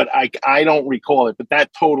 but I don't recall it. But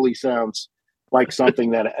that totally sounds like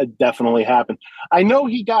something that definitely happened. I know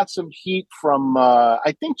he got some heat from,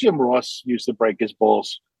 I think Jim Ross used to break his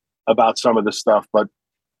balls about some of the stuff, but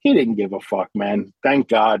he didn't give a fuck, man. Thank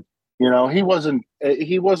God. He wasn't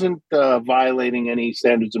violating any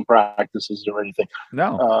standards and practices or anything.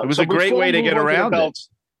 No, it was a great way to get around it.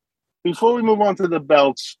 Before we move on to the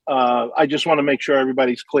belts, I just want to make sure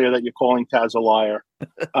everybody's clear that you're calling Taz a liar,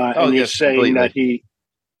 and you're saying completely.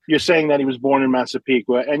 You're saying that he was born in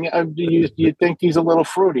Massapequa, and you think he's a little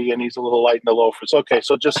fruity and he's a little light in the loafers. Okay,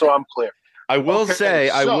 so just so I'm clear, I will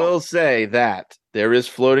say that there is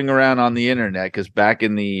floating around on the internet, because back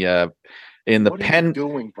in the pen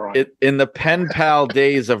pal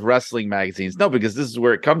days of wrestling magazines. No, because this is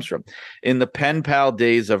where it comes from. In the pen pal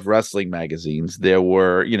days of wrestling magazines, there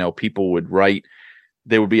were, people would write,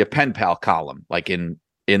 there would be a pen pal column, like in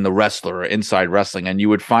the Wrestler or Inside Wrestling, and you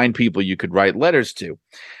would find people you could write letters to.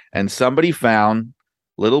 And somebody found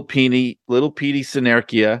little Petey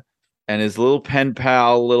Sinerkia and his little pen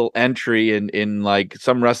pal little entry in like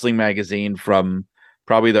some wrestling magazine from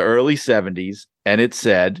probably the early 70s, and it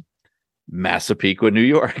said Massapequa, New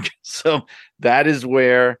York. So that is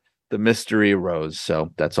where the mystery arose.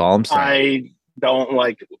 So that's all I'm saying. I don't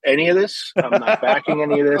like any of this. I'm not backing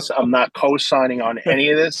any of this. I'm not co-signing on any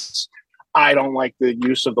of this. I don't like the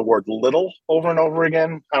use of the word little over and over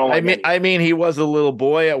again. I mean, he was a little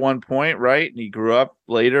boy at one point, right? And he grew up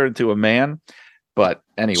later into a man. But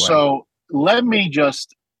anyway. So let me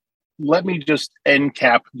just end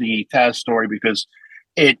cap the Taz story, because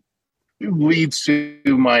it leads to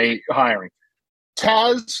my hiring.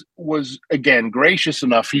 Taz was, again, gracious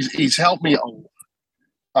enough. He's helped me a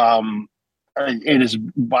lot. It is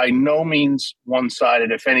by no means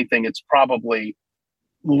one-sided. If anything, it's probably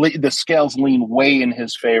the scales lean way in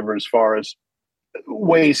his favor as far as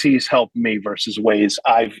ways he's helped me versus ways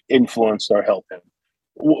I've influenced or helped him.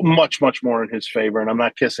 Much, much more in his favor. And I'm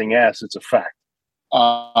not kissing ass. It's a fact.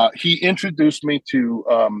 He introduced me to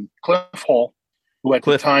Cliff Hall, who at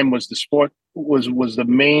the time was the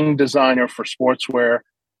main designer for sportswear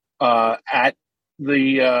at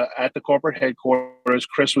the corporate headquarters.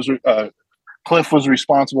 Cliff was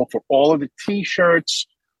responsible for all of the T-shirts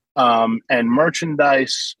and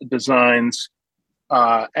merchandise designs.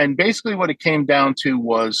 And basically what it came down to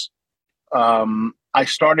was I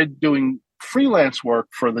started doing freelance work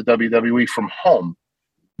for the WWE from home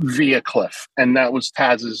via Cliff. And that was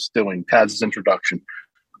Taz's introduction.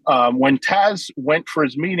 When Taz went for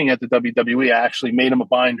his meeting at the WWE, I actually made him a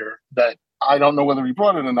binder that I don't know whether he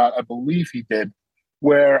brought it or not. I believe he did,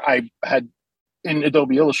 where I had in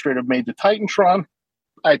Adobe Illustrator made the Titantron.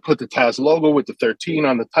 I put the Taz logo with the 13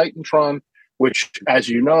 on the Titantron, which, as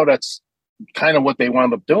you know, that's kind of what they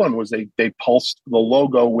wound up doing was they pulsed the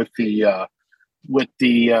logo with the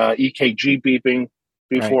EKG beeping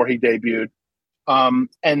before he debuted,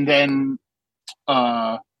 and then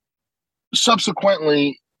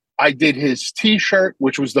subsequently I did his T-shirt,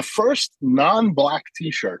 which was the first non-black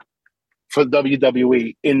T-shirt for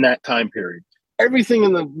WWE in that time period. Everything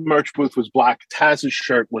in the merch booth was black. Taz's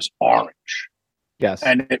shirt was orange. Yes.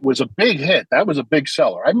 And it was a big hit. That was a big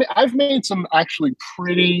seller. I've made some actually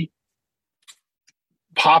pretty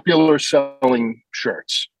popular selling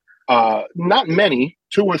shirts. Not many,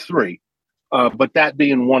 2 or 3, but that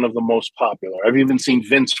being one of the most popular. I've even seen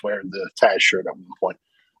Vince wear the Taz shirt at one point,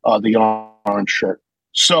 the orange shirt.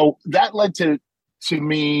 So that led to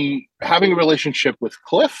me having a relationship with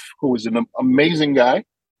Cliff, who was an amazing guy.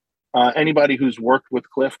 Anybody who's worked with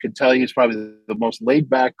Cliff could tell you he's probably the most laid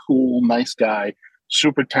back, cool, nice guy,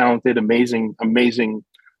 super talented, amazing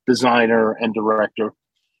designer and director.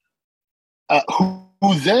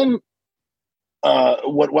 Who then,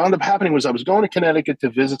 what wound up happening was I was going to Connecticut to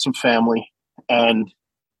visit some family, and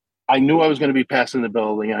I knew I was going to be passing the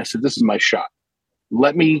building. And I said, this is my shot.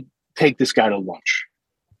 Let me take this guy to lunch.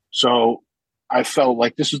 So I felt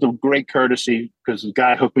like this was the great courtesy because the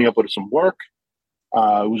guy hooked me up with some work.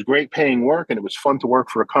 It was great paying work, and it was fun to work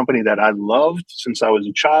for a company that I loved since I was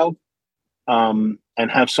a child, and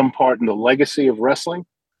have some part in the legacy of wrestling,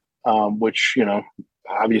 which,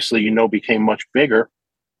 obviously, became much bigger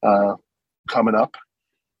coming up.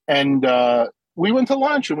 And we went to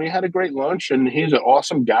lunch, and we had a great lunch, and he's an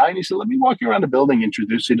awesome guy. And he said, let me walk you around the building,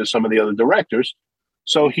 introduce you to some of the other directors.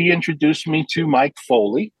 So he introduced me to Mike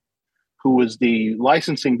Foley, who was the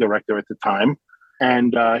licensing director at the time.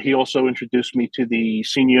 And he also introduced me to the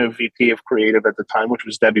senior VP of creative at the time, which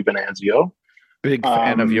was Debbie Benanzio. Big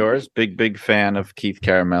fan of yours. Big fan of Keith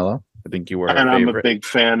Ciaramello. I think you were her favorite. I'm a big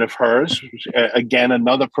fan of hers. Again,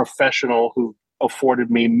 another professional who afforded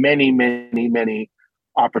me many, many, many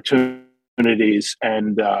opportunities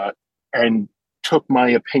and took my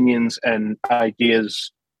opinions and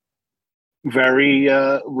ideas very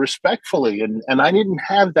respectfully. And I didn't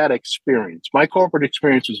have that experience. My corporate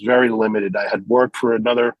experience was very limited. I had worked for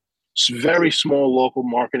another very small local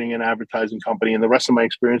marketing and advertising company, and the rest of my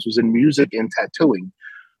experience was in music and tattooing.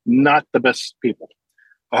 Not the best people.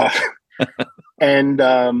 And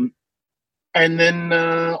then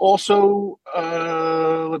also,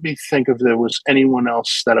 let me think if there was anyone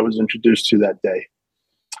else that I was introduced to that day.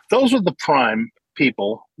 Those were the prime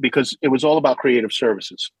people because it was all about creative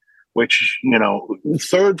services, which,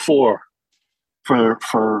 third floor for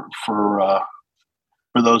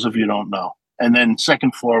those of you who don't know. And then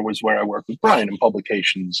second floor was where I worked with Brian in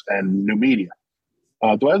publications and new media.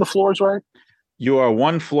 Do I have the floors right? You are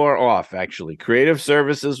one floor off, actually. Creative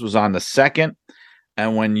services was on the second.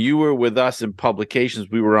 And when you were with us in publications,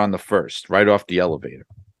 we were on the first, right off the elevator.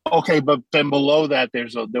 Okay, but then below that, there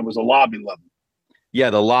was a lobby level.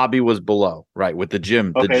 Yeah, the lobby was below, right, with the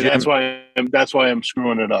gym. Okay, the gym. That's why I'm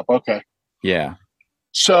screwing it up. Okay. Yeah.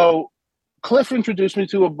 So Cliff introduced me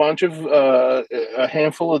to a bunch of a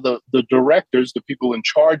handful of the directors, the people in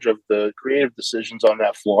charge of the creative decisions on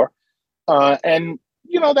that floor. And,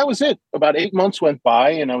 that was it. About 8 months went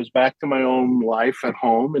by, and I was back to my own life at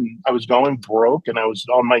home, and I was going broke, and I was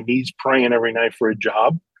on my knees praying every night for a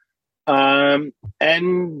job. And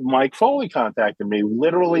Mike Foley contacted me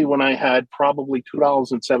literally when I had probably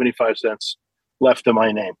 $2.75 left to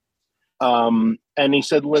my name. And he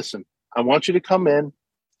said, listen, I want you to come in.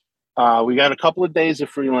 We got a couple of days of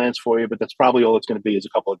freelance for you, but that's probably all it's going to be is a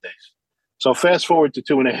couple of days. So fast forward to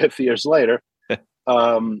 2.5 years later,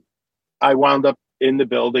 I wound up in the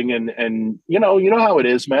building and you know how it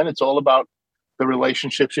is, man. It's all about the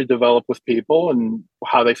relationships you develop with people and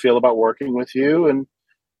how they feel about working with you. And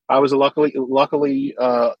I was luckily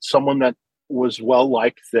someone that was well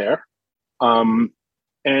liked there. And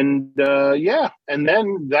then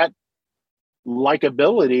that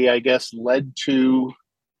likability, I guess, led to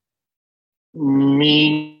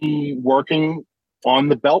me working on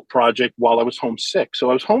the belt project while I was homesick.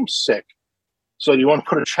 So I was homesick. So do you want to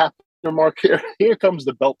put a chapter mark here? Here comes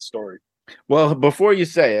the belt story. Well, before you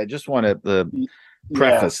say, I just want to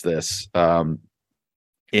preface this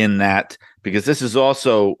in that, because this is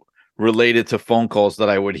also related to phone calls that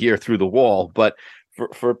I would hear through the wall. But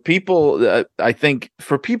for people, I think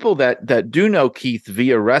for people that do know Keith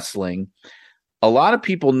via wrestling, a lot of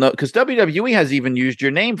people know, because WWE has even used your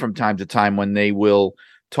name from time to time when they will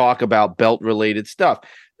talk about belt related stuff.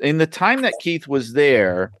 In the time that Keith was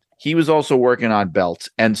there, he was also working on belts.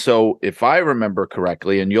 And so if I remember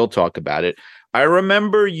correctly, and you'll talk about it, I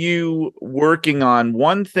remember you working on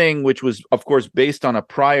one thing, which was, of course, based on a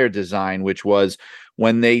prior design, which was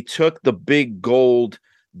when they took the big gold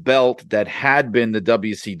belt that had been the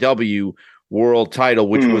WCW world title,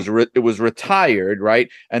 which was it was retired, right?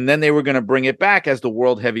 And then they were going to bring it back as the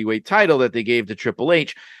world heavyweight title that they gave to Triple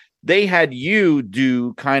H. They had you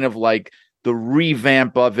do kind of like the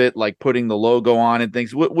revamp of it, like putting the logo on and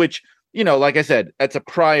things, which, you know, like I said, that's a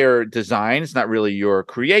prior design. It's not really your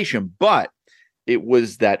creation, but it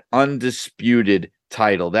was that undisputed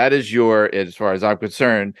title. That is your, as far as I'm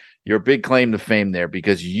concerned, your big claim to fame there,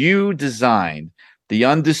 because you designed the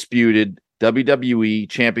undisputed WWE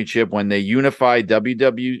championship when they unified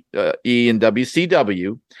WWE and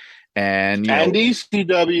WCW. And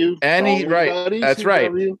ECW, that's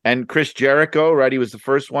right. And Chris Jericho, right? He was the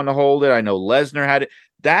first one to hold it. I know Lesnar had it.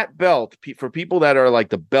 That belt, for people that are like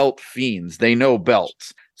the belt fiends, they know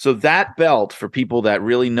belts. So that belt, for people that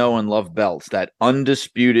really know and love belts, that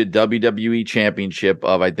undisputed WWE championship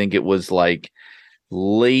of, I think it was like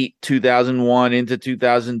late 2001 into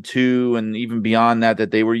 2002, and even beyond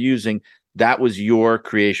that they were using, that was your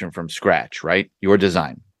creation from scratch, right? Your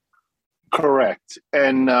design. Correct.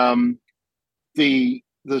 And the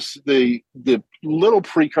little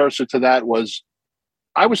precursor to that was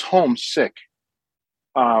I was homesick,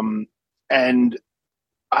 and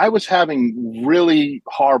I was having really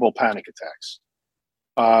horrible panic attacks,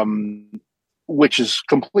 which is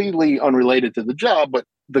completely unrelated to the job, but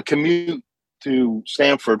the commute to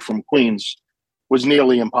Stamford from Queens was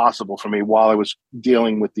nearly impossible for me while I was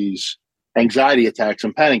dealing with these anxiety attacks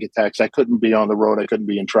and panic attacks. I couldn't be on the road. I couldn't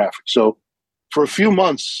be in traffic. So for a few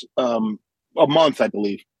months, a month, I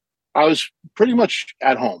believe, I was pretty much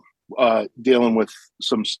at home dealing with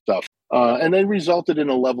some stuff. And they resulted in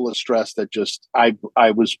a level of stress that just I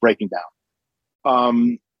was breaking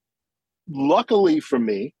down. Luckily for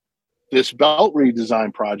me, this belt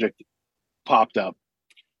redesign project popped up,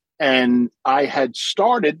 and I had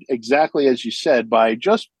started exactly as you said I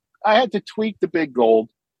had to tweak the big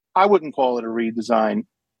gold. I wouldn't call it a redesign.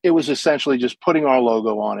 It was essentially just putting our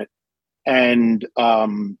logo on it, and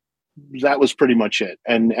that was pretty much it.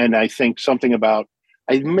 And I think something about,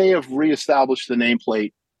 I may have reestablished the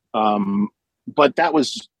nameplate. But that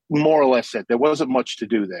was more or less it. There wasn't much to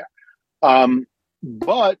do there.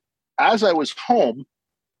 But as I was home,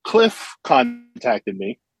 Cliff contacted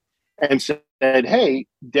me and said, "Hey,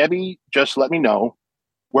 Debbie, just let me know.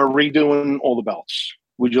 We're redoing all the belts.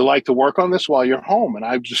 Would you like to work on this while you're home?" And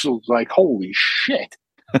I just was like, holy shit,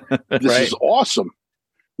 this is awesome.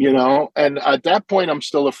 You know, and at that point, I'm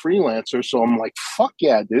still a freelancer. So I'm like, fuck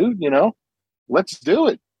yeah, dude, you know, let's do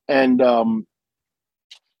it. And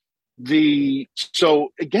so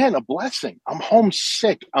again, a blessing. I'm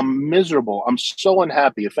homesick. I'm miserable. I'm so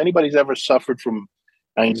unhappy. If anybody's ever suffered from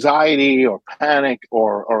anxiety or panic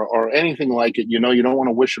or anything like it, you know, you don't want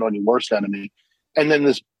to wish it on your worst enemy. And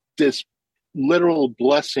then this literal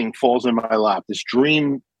blessing falls in my lap, this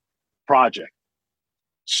dream project.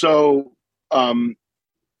 So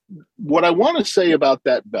what I want to say about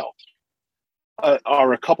that belt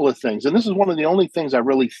are a couple of things. And this is one of the only things I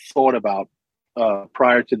really thought about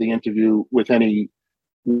prior to the interview with any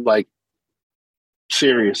like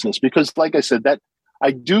seriousness, because like I said, that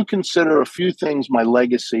I do consider a few things my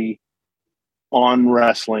legacy on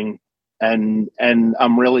wrestling, and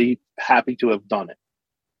I'm really happy to have done it.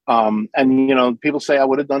 And you know, people say I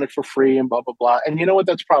would have done it for free and blah blah blah, and you know what,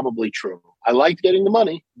 that's probably true. I liked getting the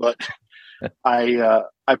money, but I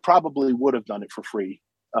probably would have done it for free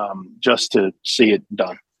just to see it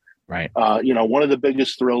done. Right. You know, one of the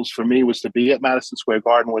biggest thrills for me was to be at Madison Square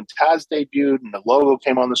Garden when Taz debuted and the logo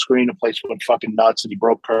came on the screen. The place went fucking nuts, and he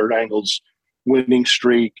broke Kurt Angle's winning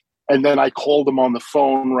streak. And then I called him on the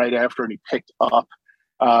phone right after, and he picked up.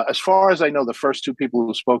 As far as I know, the first two people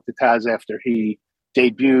who spoke to Taz after he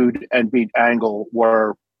debuted and beat Angle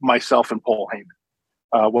were myself and Paul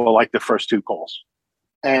Heyman. Well, like the first two calls.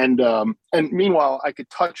 And meanwhile, I could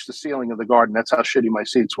touch the ceiling of the Garden. That's how shitty my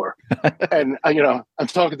seats were. And you know, I'm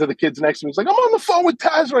talking to the kids next to me. It's like, I'm on the phone with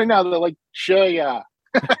Taz right now. They're like, sure, yeah,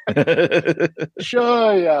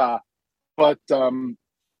 sure, yeah. But the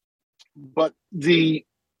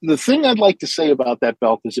thing I'd like to say about that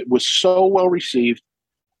belt is it was so well received,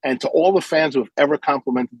 and to all the fans who have ever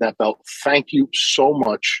complimented that belt, thank you so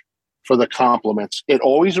much for the compliments. It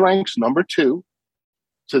always ranks number 2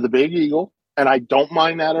 to the Big Eagle. And I don't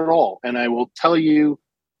mind that at all. And I will tell you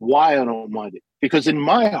why I don't mind it. Because in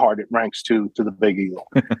my heart, it ranks 2 to the Big Eagle.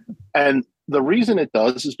 And the reason it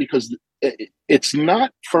does is because it's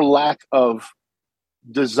not for lack of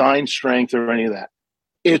design strength or any of that.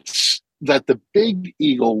 It's that the Big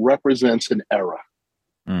Eagle represents an era.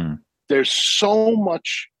 there's so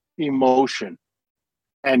much emotion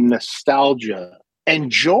and nostalgia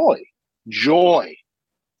and joy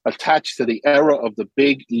attached to the era of the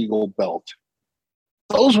Big Eagle belt.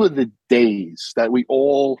 Those were the days that we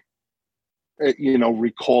all,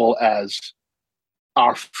 recall as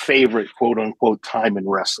our favorite quote unquote time in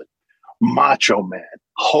wrestling. Macho Man,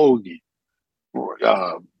 Hogan,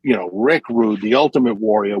 Rick Rude, the Ultimate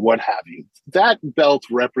Warrior, what have you. That belt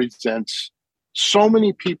represents so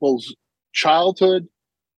many people's childhood,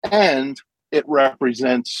 and it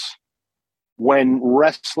represents when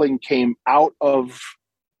wrestling came out of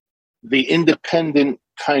the independent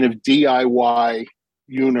kind of DIY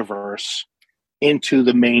universe into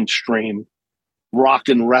the mainstream rock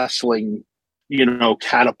and wrestling,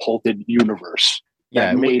 catapulted universe.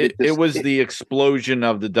 Yeah, it was the explosion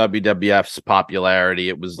of the WWF's popularity.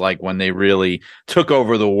 It was like when they really took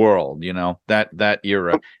over the world, that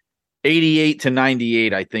era. 88 to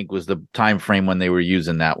 98, I think, was the time frame when they were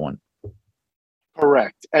using that one.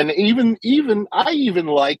 Correct. And even I even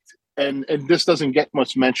liked, and this doesn't get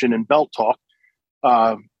much mention in Belt Talk,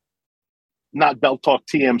 not Belt Talk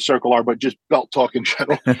TM Circle R, but just Belt Talk in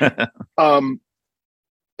general,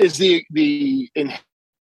 is the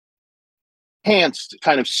enhanced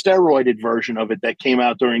kind of steroided version of it that came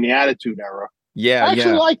out during the Attitude Era. Yeah, I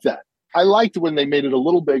actually liked that. I liked when they made it a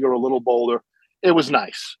little bigger, a little bolder. It was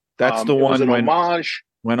nice. That's the one, it was an homage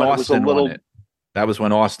when Austin won it. That was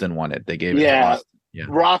when Austin won it. They gave it to Austin. Yeah.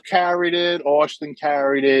 Rock carried it. Austin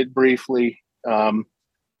carried it briefly.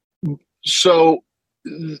 So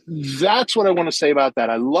that's what I want to say about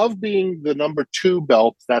that. I love being the number 2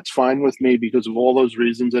 belt. That's fine with me because of all those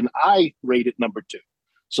reasons. And I rate it number 2.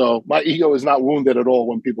 So my ego is not wounded at all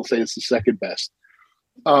when people say it's the second best.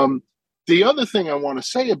 The other thing I want to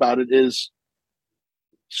say about it is,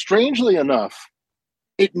 strangely enough,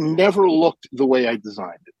 it never looked the way I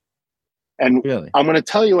designed it. And really? I'm going to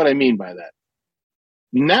tell you what I mean by that.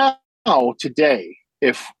 Now, today,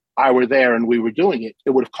 if I were there and we were doing it,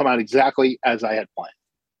 it would have come out exactly as I had planned.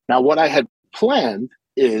 Now, what I had planned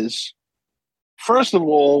is, first of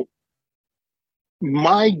all,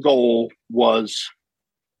 my goal was,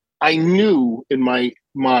 I knew in my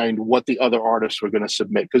mind what the other artists were going to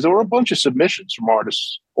submit, because there were a bunch of submissions from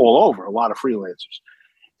artists all over, a lot of freelancers.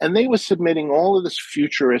 And they were submitting all of this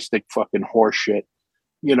futuristic fucking horseshit,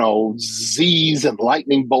 Z's and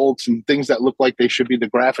lightning bolts and things that look like they should be the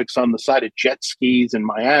graphics on the side of jet skis in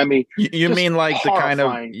Miami. You mean like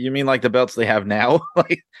horrifying. You mean like the belts they have now?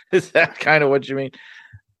 Like, is that kind of what you mean?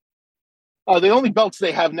 The only belts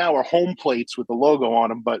they have now are home plates with the logo on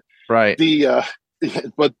them, but right.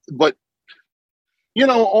 But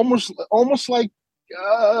almost like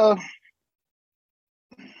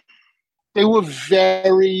they were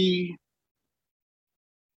very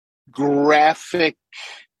graphic,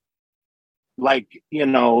 like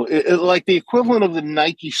like the equivalent of the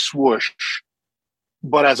Nike swoosh,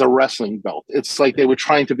 but as a wrestling belt. It's like they were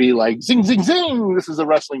trying to be like zing zing zing, this is a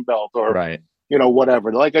wrestling belt, or right.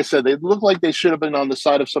 Whatever. Like I said, they look like they should have been on the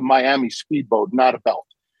side of some Miami speedboat, not a belt.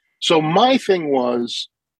 So my thing was,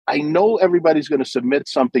 I know everybody's going to submit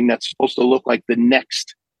something that's supposed to look like the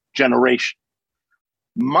next generation.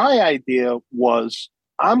 My idea was,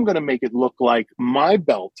 I'm going to make it look like my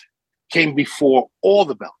belt came before all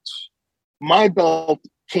the belts. My belt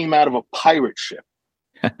came out of a pirate ship.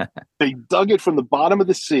 They dug it from the bottom of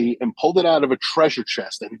the sea and pulled it out of a treasure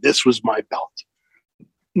chest, and this was my belt.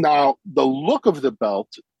 Now, the look of the belt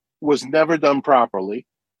was never done properly.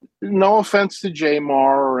 No offense to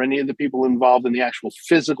J-Mar or any of the people involved in the actual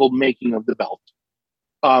physical making of the belt.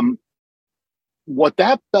 What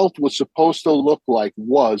that belt was supposed to look like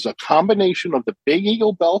was a combination of the Big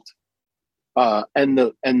Eagle belt and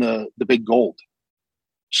the Big Gold.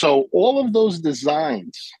 So all of those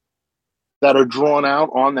designs that are drawn out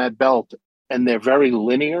on that belt, and they're very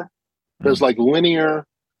linear. There's like linear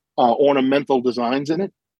ornamental designs in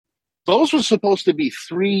it. Those were supposed to be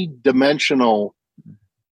 3-dimensional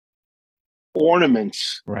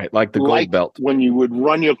ornaments, right? Like the gold belt. When you would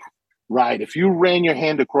run if you ran your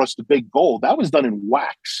hand across the Big Gold, that was done in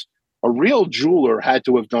wax. A real jeweler had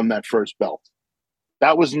to have done that first belt.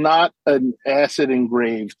 That was not an acid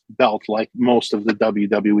engraved belt like most of the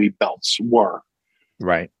WWE belts were.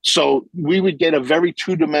 Right. So we would get a very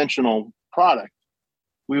 2-dimensional product.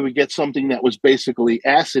 We would get something that was basically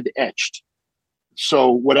acid etched.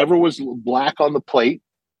 So whatever was black on the plate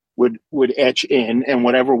would etch in, and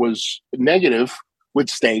whatever was negative would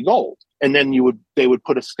stay gold. And then they would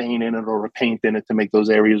put a stain in it or a paint in it to make those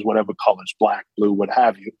areas whatever colors, black, blue, what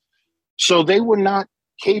have you. So they were not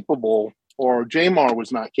capable, or J-Mar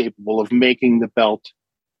was not capable of making the belt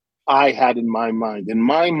I had in my mind. In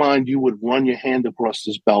my mind, you would run your hand across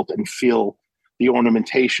this belt and feel the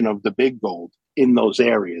ornamentation of the big gold in those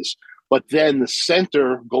areas. But then the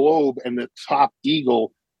center globe and the top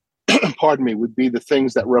eagle, pardon me, would be the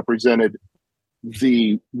things that represented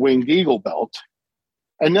the winged eagle belt.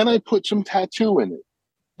 And then I put some tattoo in it.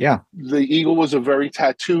 Yeah. The eagle was a very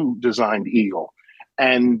tattoo designed eagle.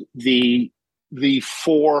 And the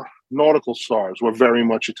 4 nautical stars were very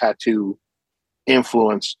much a tattoo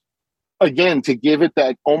influence. Again, to give it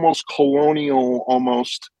that almost colonial,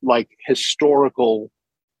 almost like historical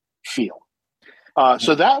feel.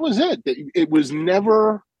 So that was it. It was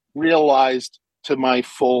never realized to my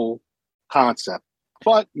full concept.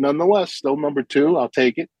 But nonetheless, still number 2. I'll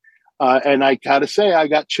take it. And I gotta say, I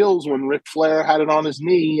got chills when Ric Flair had it on his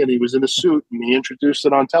knee and he was in a suit and he introduced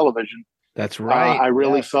it on television. That's right. I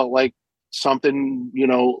really felt like something,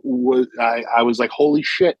 I was like, holy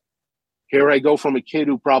shit. Here I go from a kid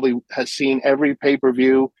who probably has seen every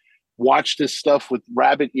pay-per-view, watched this stuff with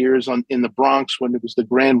rabbit ears in the Bronx when it was the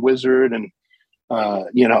Grand Wizard and, on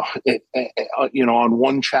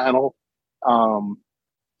one channel on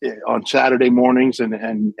Saturday mornings.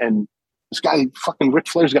 And this guy, fucking Ric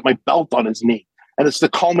Flair's got my belt on his knee. And it's the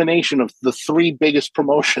culmination of the 3 biggest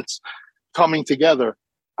promotions coming together.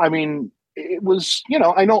 I mean, it was,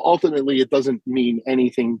 I know ultimately it doesn't mean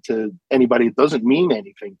anything to anybody. It doesn't mean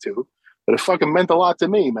anything to. But it fucking meant a lot to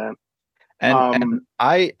me, man. And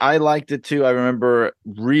I liked it too. I remember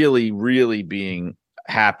really, really being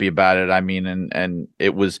happy about it. I mean, and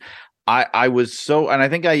it was, I was so, and I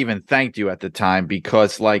think I even thanked you at the time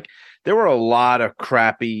because like there were a lot of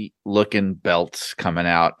crappy looking belts coming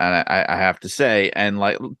out. And I have to say, and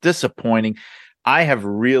like disappointing. I have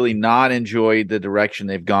really not enjoyed the direction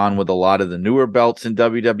they've gone with a lot of the newer belts in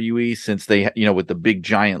WWE since they, with the big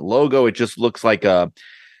giant logo, it just looks like a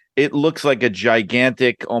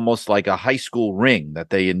gigantic, almost like a high school ring that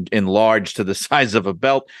they enlarged to the size of a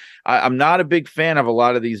belt. I'm not a big fan of a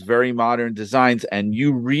lot of these very modern designs. And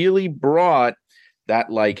you really brought that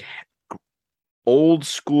like old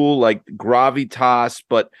school, like gravitas,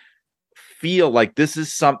 but feel like this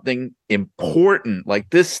is something important. Like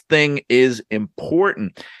this thing is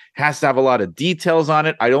important. Has to have a lot of details on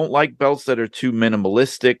it. I don't like belts that are too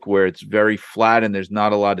minimalistic where it's very flat and there's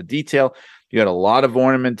not a lot of detail. You had a lot of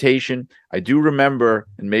ornamentation. I do remember,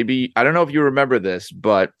 and maybe, I don't know if you remember this,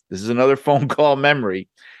 but this is another phone call memory.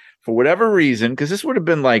 For whatever reason, because this would have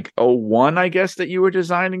been like 01, I guess, that you were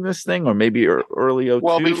designing this thing, or maybe early 02.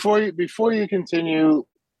 Well, before you continue,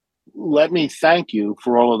 let me thank you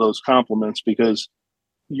for all of those compliments because,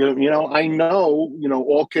 I know,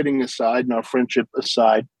 all kidding aside and our friendship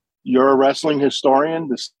aside, you're a wrestling historian.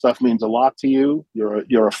 This stuff means a lot to you.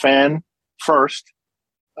 You're a fan first.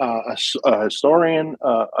 A historian,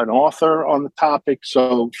 an author on the topic.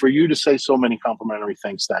 So for you to say so many complimentary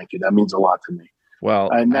things, thank you. That means a lot to me.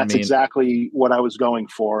 Well, and that's exactly what I was going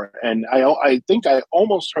for. And I think I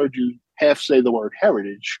almost heard you half say the word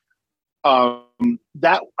heritage.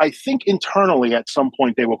 That I think internally at some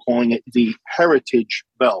point they were calling it the heritage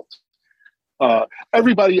belt.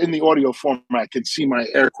 Everybody in the audio format can see my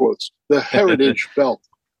air quotes. The heritage belt.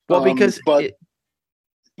 Well, because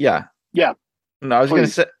yeah. No, I was going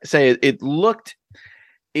to say it looked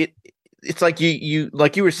it's like you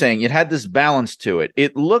like you were saying, it had this balance to it.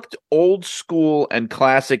 It looked old school and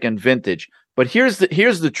classic and vintage. But here's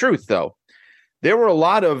the truth though. There were a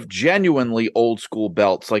lot of genuinely old school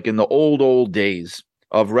belts, like in the old days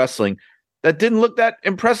of wrestling, that didn't look that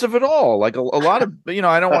impressive at all. Like a lot of,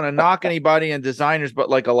 I don't want to knock anybody and designers, but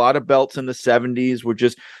like a lot of belts in the 70s were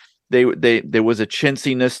just there was a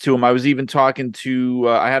chintziness to them. I was even talking to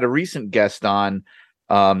I had a recent guest on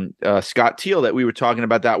Scott Teal that we were talking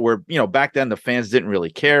about that where, back then the fans didn't really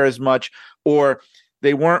care as much, or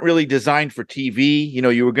they weren't really designed for TV.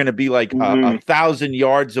 You were going to be like 1,000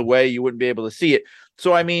 yards away. You wouldn't be able to see it.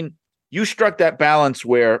 So, I mean, you struck that balance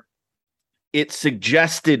where it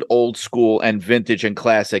suggested old school and vintage and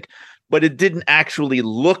classic, but it didn't actually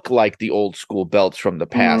look like the old school belts from the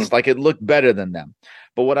past. Like it looked better than them.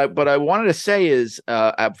 But what I wanted to say is,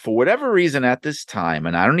 for whatever reason at this time,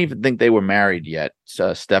 and I don't even think they were married yet,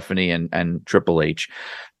 Stephanie and Triple H,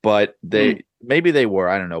 but maybe they were,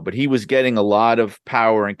 I don't know. But he was getting a lot of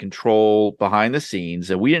power and control behind the scenes,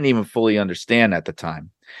 and we didn't even fully understand at the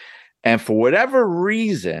time. And for whatever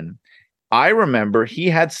reason, I remember he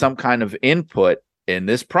had some kind of input in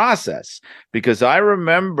this process, because I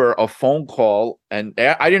remember a phone call, and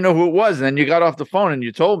I didn't know who it was. And then you got off the phone and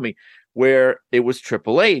you told me, where it was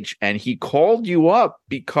Triple H, and he called you up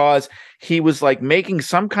because he was like making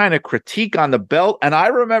some kind of critique on the belt. And I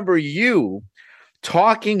remember you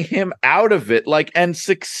talking him out of it, like, and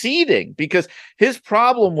succeeding, because his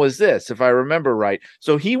problem was this, if I remember right.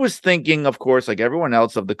 So he was thinking, of course, like everyone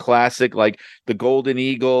else, of the classic, like the Golden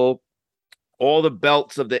Eagle, all the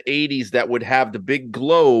belts of the 80s that would have the big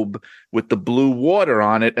globe with the blue water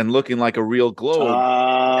on it and looking like a real globe.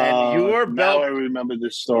 And your now belt, I remember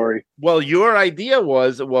this story. well, your idea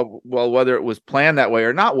was, well, whether it was planned that way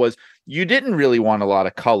or not, was you didn't really want a lot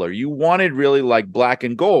of color. You wanted really like black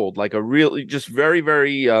and gold, like a really just very,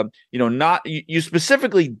 very, not, you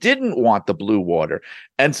specifically didn't want the blue water.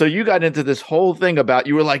 And so you got into this whole thing about,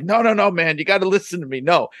 you were like, no, man, you got to listen to me.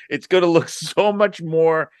 No, it's going to look so much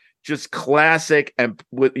more just classic, and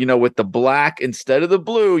with the black instead of the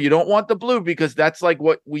blue. You don't want the blue because that's like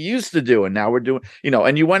what we used to do, and now we're doing,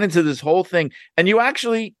 and you went into this whole thing, and you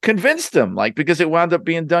actually convinced them, like, because it wound up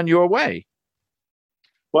being done your way.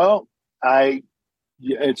 Well,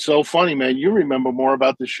 it's so funny, man. You remember more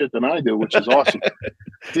about this shit than I do, which is awesome.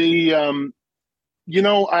 I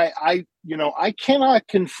cannot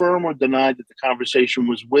confirm or deny that the conversation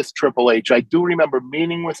was with Triple H. I do remember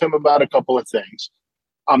meeting with him about a couple of things.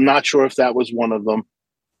 I'm not sure if that was one of them,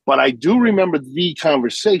 but I do remember the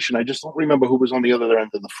conversation. I just don't remember who was on the other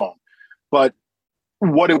end of the phone. But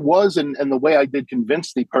what it was, and the way I did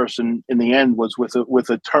convince the person in the end, was with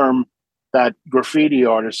a term that graffiti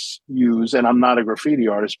artists use. And I'm not a graffiti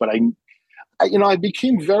artist, but I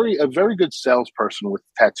became a very good salesperson with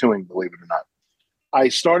tattooing, believe it or not. I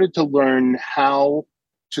started to learn how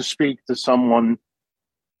to speak to someone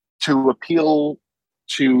to appeal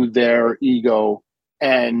to their ego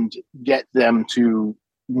and get them to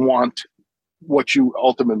want what you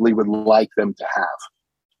ultimately would like them to have.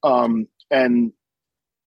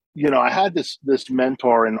 I had this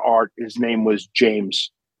mentor in art. His name was James.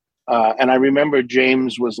 And I remember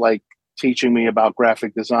James was like teaching me about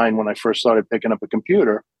graphic design when I first started picking up a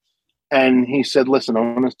computer. And he said, listen, I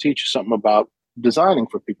want to teach you something about designing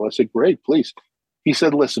for people. I said, great, please. He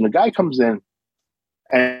said, listen, a guy comes in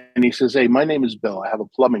and he says, hey, my name is Bill. I have a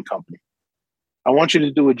plumbing company. I want you to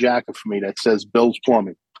do a jacket for me that says Bill's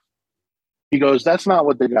Plumbing. He goes, that's not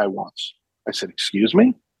what the guy wants. I said, excuse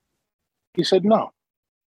me? He said, no.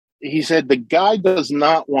 He said, the guy does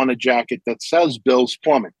not want a jacket that says Bill's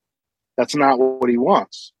Plumbing. That's not what he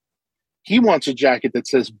wants. He wants a jacket that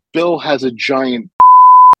says Bill has a giant.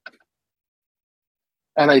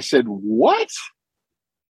 And I said, what?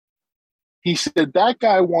 He said, that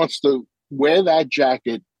guy wants to wear that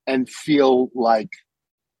jacket and feel like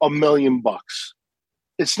 $1 million.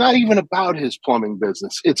 It's not even about his plumbing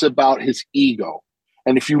business. It's about his ego.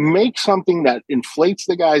 And if you make something that inflates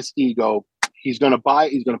the guy's ego, he's going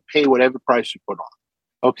to pay whatever price you put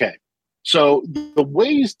on. Okay. So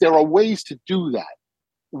there are ways to do that.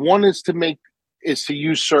 One is to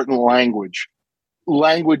use certain language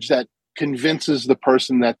that convinces the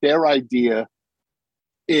person that their idea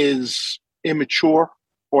is immature,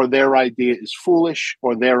 or their idea is foolish,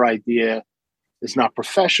 or their idea is not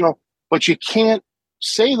professional. But you can't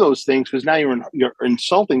say those things because now you're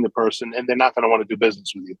insulting the person, and they're not going to want to do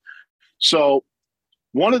business with you. So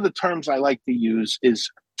one of the terms I like to use is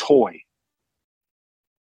toy.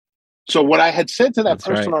 So what I had said to that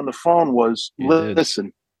person on the phone was,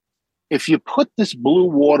 listen, if you put this blue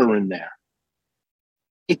water in there,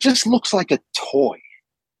 it just looks like a toy.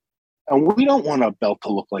 And we don't want our belt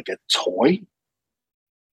to look like a toy.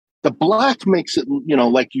 The black makes it,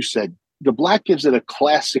 like you said, the black gives it a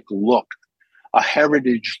classic look, a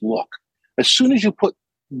heritage look. As soon as you put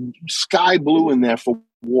sky blue in there for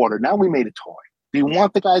water, now we made a toy. Do you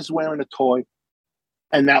want the guys wearing a toy?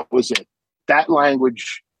 And that was it. That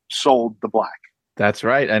language sold the black. That's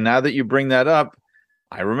right. And now that you bring that up,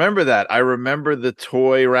 I remember that. I remember the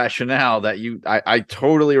toy rationale that I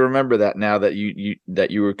totally remember that now that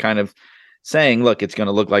you were kind of saying, look, it's going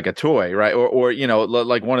to look like a toy, right? Or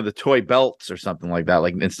like one of the toy belts or something like that.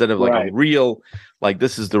 Like instead of like a real, like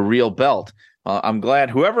this is the real belt. I'm glad,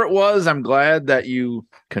 whoever it was, I'm glad that you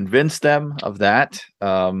convinced them of that.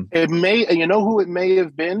 It may, who it may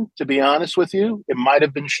have been, to be honest with you, it might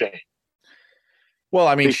have been Shane. Well,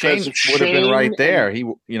 I mean, Shane would have been right there. He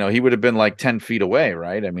would have been like 10 feet away,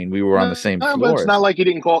 right? I mean, we were on the same floor. But it's not like he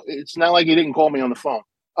didn't call. It's not like he didn't call me on the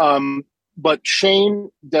phone. But Shane,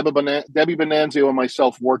 Debbie Bonanzio, and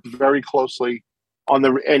myself worked very closely on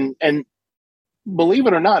and believe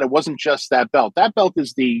it or not, it wasn't just that belt. That belt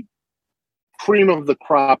is the cream of the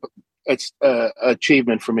crop. It's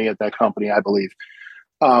achievement for me at that company, I believe.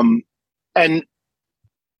 And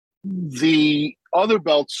the other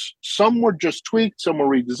belts, some were just tweaked, some were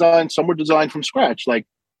redesigned, some were designed from scratch, like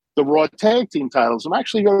the Raw Tag Team titles. I'm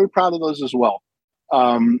actually very proud of those as well.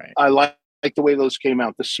 Right. I like like the way those came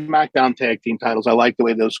out. The SmackDown tag team titles, I like the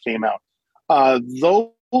way those came out.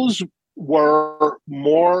 Those were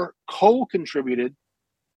more co-contributed,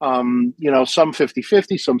 some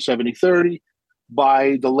 50-50, some 70-30,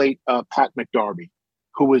 by the late Pat McDarby,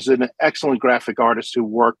 who was an excellent graphic artist who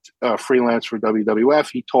worked freelance for WWF.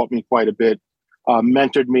 He taught me quite a bit,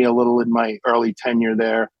 mentored me a little in my early tenure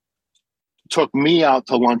there, took me out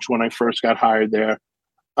to lunch when I first got hired there.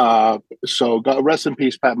 So rest in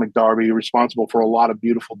peace, Pat McDarby, responsible for a lot of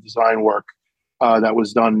beautiful design work that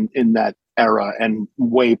was done in that era and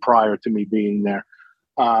way prior to me being there.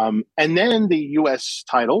 And then the U.S.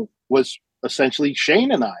 title was essentially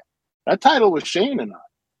Shane and I. That title was Shane and I.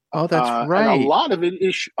 Oh, that's right. And a lot of it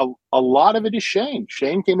is Shane.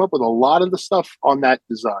 Shane came up with a lot of the stuff on that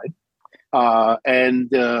design.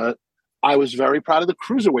 And I was very proud of the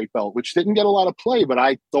cruiserweight belt, which didn't get a lot of play, but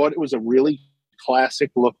I thought it was a really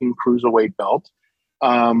classic looking cruiserweight belt.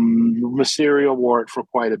 Mysterio wore it for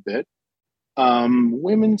quite a bit.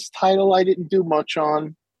 Women's title I didn't do much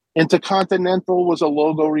on. Intercontinental was a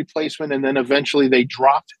logo replacement, and then eventually they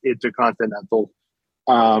dropped Intercontinental,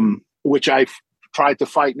 which I tried to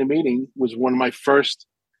fight in a meeting. Was one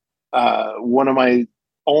of my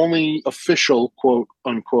only official quote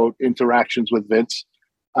unquote interactions with Vince.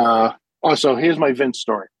 So here's my Vince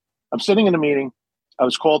story. I'm sitting in a meeting. I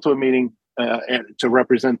was called to a meeting to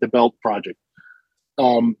represent the belt project.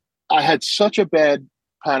 I had such a bad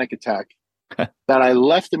panic attack that I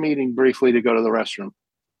left the meeting briefly to go to the restroom.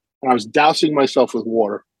 And I was dousing myself with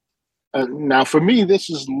water. Now, for me,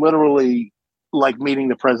 this is literally like meeting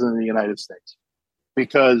the president of the United States,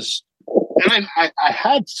 because I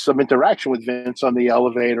had some interaction with Vince on the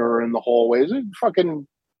elevator and the hallways.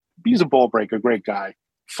 He's a ball breaker, great guy,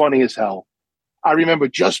 funny as hell. I remember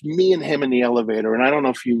just me and him in the elevator. And I don't know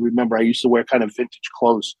if you remember, I used to wear kind of vintage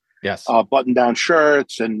clothes. Yes. Button-down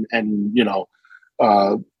shirts and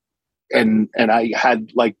I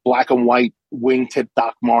had like black and white wingtip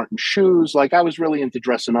Doc Marten shoes. Like I was really into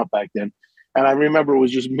dressing up back then. And I remember it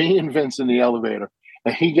was just me and Vince in the elevator.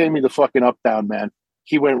 And he gave me the fucking up down, man.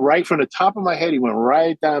 He went right from the top of my head. He went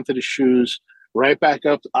right down to the shoes, right back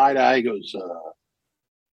up eye to eye. He goes,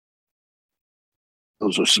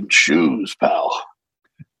 those are some shoes, pal.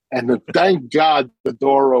 And thank God the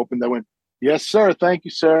door opened. I went, yes, sir. Thank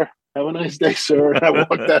you, sir. Have a nice day, sir. And I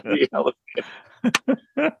walked out of the elevator.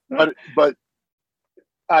 But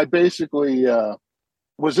I basically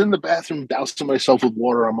was in the bathroom dousing myself with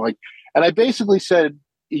water. I'm like, and I basically said,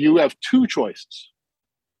 you have two choices.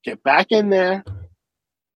 Get back in there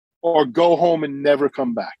or go home and never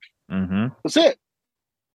come back. Mm-hmm. That's it.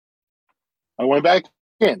 I went back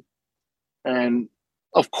in. And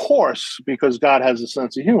of course, because God has a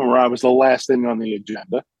sense of humor, I was the last thing on the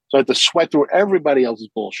agenda. So I had to sweat through everybody else's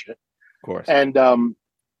bullshit. Of course. And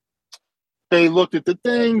they looked at the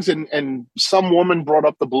things, and some woman brought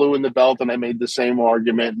up the blue in the belt, and I made the same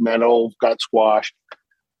argument, and that all got squashed.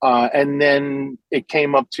 And then it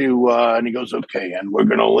came up to, and he goes, okay, and we're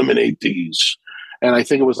going to eliminate these. And I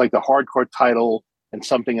think it was like the hardcore title and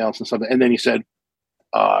something else and something. And then he said,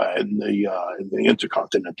 and the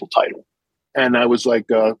Intercontinental title. And I was like,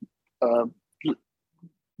 can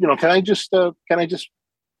I just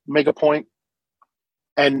make a point?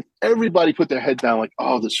 And everybody put their head down like,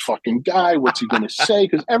 oh, this fucking guy, what's he going to say?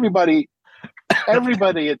 Because everybody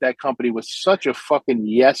at that company was such a fucking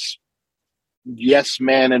yes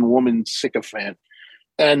man and woman sycophant.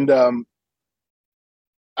 And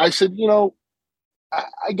I said,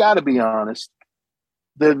 I got to be honest.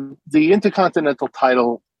 The Intercontinental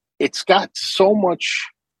title, it's got so much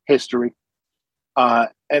history. And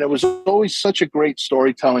it was always such a great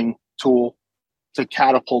storytelling tool to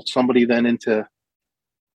catapult somebody then into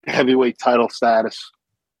heavyweight title status.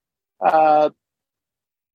 I'd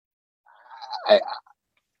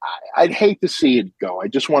hate to see it go. I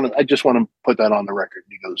just want to put that on the record.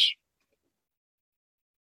 He goes,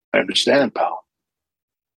 I understand, pal.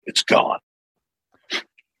 It's gone.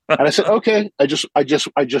 And I said, okay. I just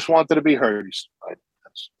wanted to be heard. He said,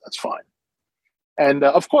 that's fine. And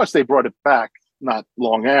of course, they brought it back not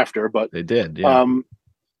long after, but they did. Yeah.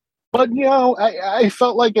 But I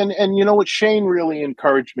felt like, and you know what, Shane really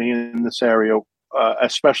encouraged me in this area,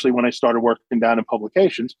 especially when I started working down in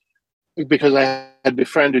publications, because I had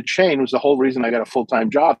befriended Shane. Was the whole reason I got a full-time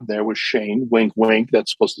job there was Shane. Wink, wink.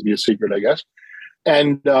 That's supposed to be a secret, I guess.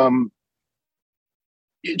 And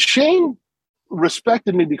Shane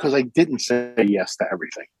respected me because I didn't say yes to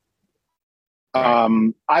everything.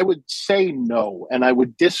 I would say no, and I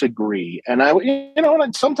would disagree, and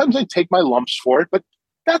and sometimes I take my lumps for it, but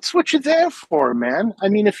that's what you're there for, man. I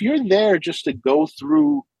mean, if you're there just to go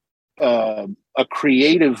through a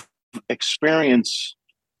creative experience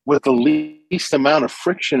with the least amount of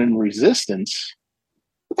friction and resistance,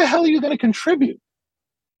 what the hell are you going to contribute?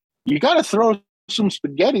 You got to throw some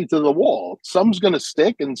spaghetti to the wall. Some's going to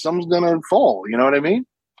stick and some's going to fall. You know what I mean?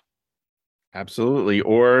 Absolutely.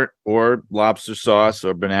 Or lobster sauce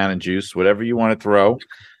or banana juice, whatever you want to throw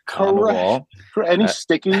on the wall. For any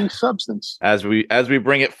sticky substance. As we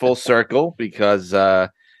bring it full circle, because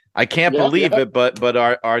I can't believe it, but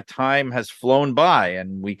our time has flown by,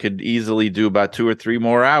 and we could easily do about 2 or 3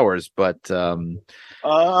 more hours. But I'm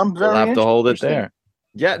we'll very have to hold it there.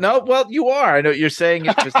 Yeah, no, well, you are. I know you're saying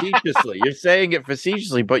it facetiously. You're saying it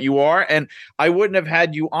facetiously, but you are. And I wouldn't have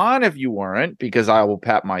had you on if you weren't, because I will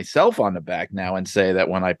pat myself on the back now and say that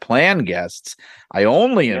when I plan guests, I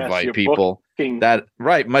only invite people that,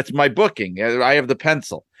 right, my booking. I have the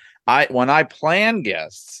pencil. When I plan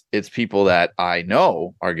guests, it's people that I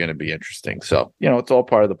know are going to be interesting. So, it's all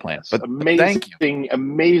part of the plan. But thank you.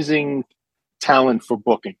 Amazing talent for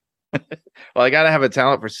booking. Well, I got to have a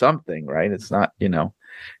talent for something, right? It's not,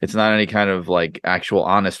 it's not any kind of like actual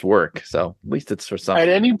honest work. So at least it's for something. At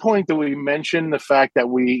any point that we mention the fact that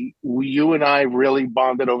you and I really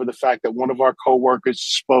bonded over the fact that one of our coworkers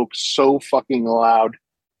spoke so fucking loud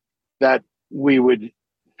that we would.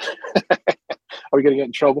 Are we going to get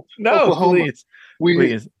in trouble? No, Oklahoma.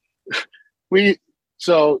 Please.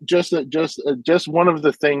 So just one of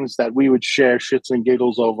the things that we would share shits and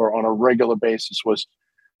giggles over on a regular basis was,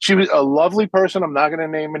 she was a lovely person. I'm not going to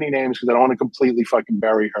name any names because I don't want to completely fucking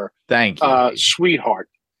bury her. Thank you. Sweetheart.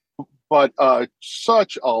 But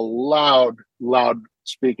such a loud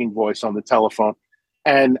speaking voice on the telephone.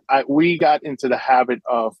 And we got into the habit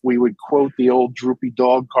of, we would quote the old Droopy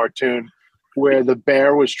Dog cartoon where the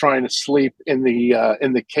bear was trying to sleep in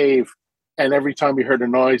the cave. And every time he heard a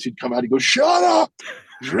noise, he'd come out, he'd go, "Shut up!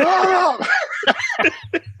 Shut up!"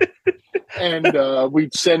 And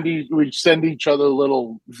we'd send each other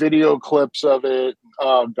little video clips of it.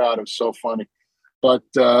 Oh God, it was so funny. But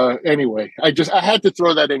anyway, I had to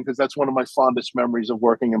throw that in because that's one of my fondest memories of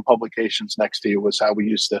working in publications next to you, was how we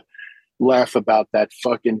used to laugh about that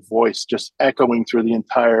fucking voice just echoing through the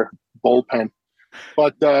entire bullpen.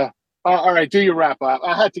 But all right, do your wrap.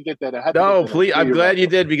 I had to get that. No, please. I'm glad you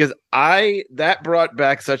did, because that brought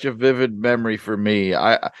back such a vivid memory for me.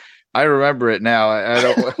 I remember it now. I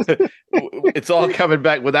don't. It's all coming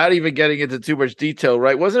back without even getting into too much detail,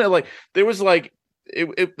 right? Wasn't it like there was like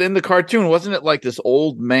in the cartoon? Wasn't it like this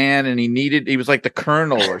old man and he was like the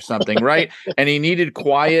colonel or something, right? And he needed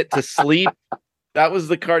quiet to sleep. That was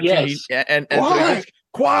the cartoon. Yes. And so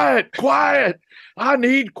quiet. I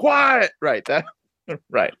need quiet. Right.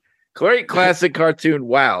 Right. Great classic cartoon.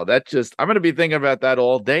 Wow. I'm going to be thinking about that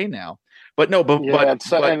all day now. But no,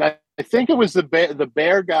 and I think it was the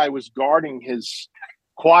bear guy was guarding his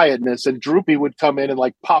quietness, and Droopy would come in and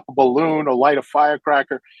like pop a balloon or light a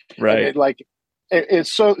firecracker. Right.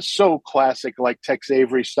 It's so classic, like Tex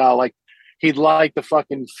Avery style. Like he'd light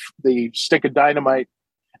the stick of dynamite,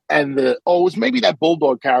 and it was maybe that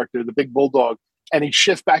bulldog character, the big bulldog, and he'd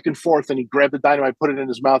shift back and forth, and he'd grab the dynamite, put it in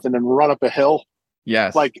his mouth, and then run up a hill.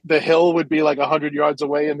 Yes. Like the hill would be like 100 yards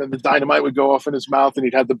away, and then the dynamite would go off in his mouth, and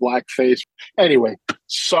he'd have the black face. Anyway,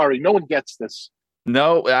 sorry, no one gets this.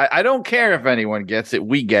 No, I don't care if anyone gets it.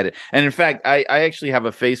 We get it. And in fact, I actually have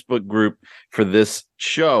a Facebook group for this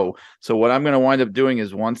show. So what I'm going to wind up doing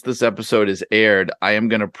is, once this episode is aired, I am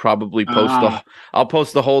going to probably I'll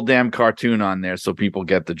post the whole damn cartoon on there so people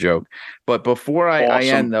get the joke. But before I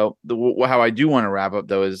end, though, how I do want to wrap up,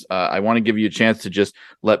 though, is I want to give you a chance to just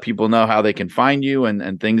let people know how they can find you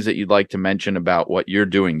and things that you'd like to mention about what you're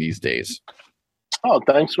doing these days. Oh,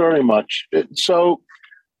 thanks very much. So,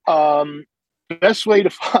 best way to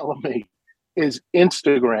follow me is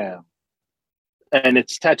Instagram, and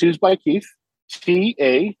it's Tattoos by Keith,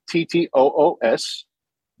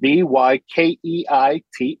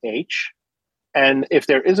 TATTOOSBYKEITH. And if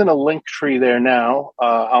there isn't a link tree there now,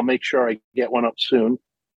 I'll make sure I get one up soon.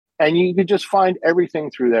 And you can just find everything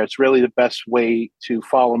through there. It's really the best way to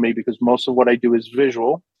follow me, because most of what I do is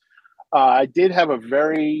visual. I did have a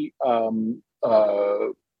very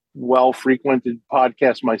well-frequented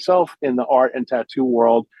podcast myself in the art and tattoo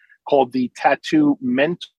world called the Tattoo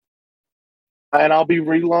Mentor, and I'll be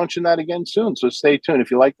relaunching that again soon, so stay tuned.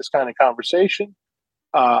 If you like this kind of conversation,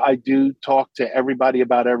 I do talk to everybody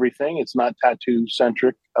about everything. It's not tattoo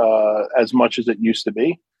centric as much as it used to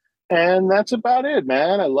be, and that's about it,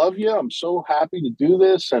 man. I love you. I'm so happy to do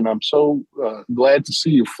this, and I'm so glad to see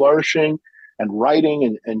you flourishing and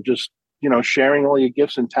writing and just sharing all your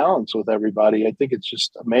gifts and talents with everybody. I think it's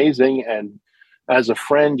just amazing. And as a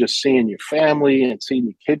friend, just seeing your family and seeing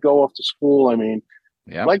your kid go off to school, I mean,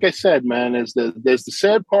 Yeah. Like I said, man, there's the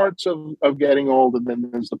sad parts of getting old, and then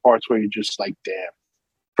there's the parts where you're just like, damn,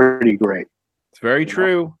 pretty great. It's very You know?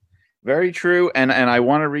 true. Very true. And I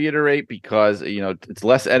want to reiterate because, it's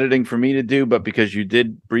less editing for me to do, but because you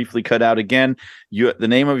did briefly cut out again, the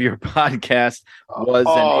name of your podcast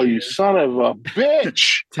was you son of a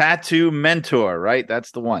bitch. Tattoo Mentor, right? That's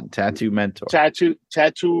the one. Tattoo Mentor.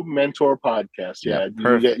 Tattoo Mentor podcast. Yeah.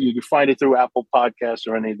 You can find it through Apple Podcasts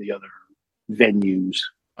or any of the other venues.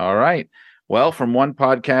 All right. Well, from one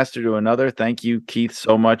podcaster to another, thank you, Keith,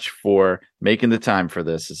 so much for making the time for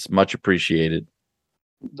this. It's much appreciated.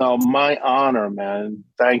 No, my honor, man.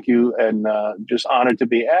 Thank you. And just honored to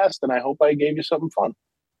be asked. And I hope I gave you something fun.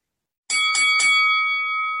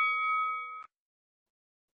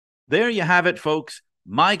 There you have it, folks.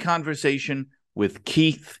 My conversation with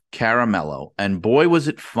Keith Ciaramello. And boy, was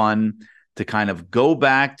it fun to kind of go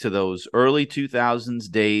back to those early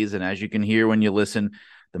 2000s days. And as you can hear when you listen,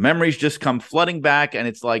 the memories just come flooding back, and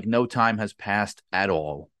it's like no time has passed at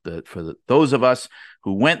all. Those of us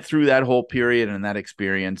who went through that whole period and that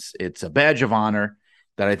experience, it's a badge of honor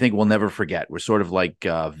that I think we'll never forget. We're sort of like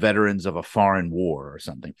veterans of a foreign war or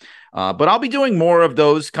something. But I'll be doing more of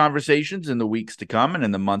those conversations in the weeks to come and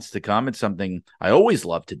in the months to come. It's something I always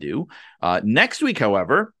love to do. Next week,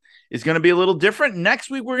 however, is going to be a little different. Next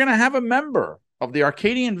week, we're going to have a member of the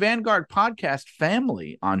Arcadian Vanguard podcast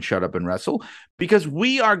family on Shut Up and Wrestle, because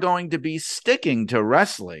we are going to be sticking to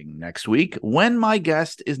wrestling next week when my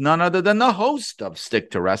guest is none other than the host of Stick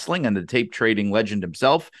to Wrestling and the tape trading legend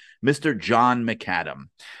himself, Mr. John McAdam.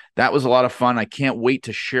 That was a lot of fun. I can't wait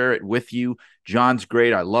to share it with you. John's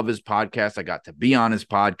great. I love his podcast. I got to be on his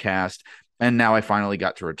podcast, and now I finally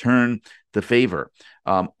got to return the favor.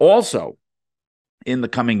 Also, in the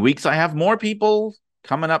coming weeks, I have more people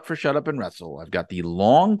coming up for Shut Up and Wrestle. I've got the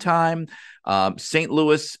longtime St.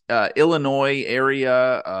 Louis, Illinois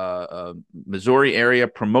area, Missouri area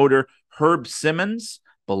promoter, Herb Simmons,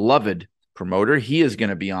 beloved promoter. He is going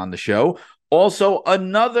to be on the show. Also,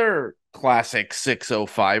 another classic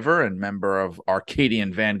 605er and member of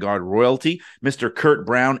Arcadian Vanguard royalty, Mr. Kurt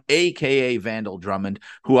Brown, a.k.a. Vandal Drummond,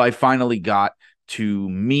 who I finally got to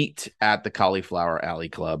meet at the Cauliflower Alley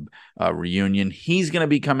Club reunion. He's going to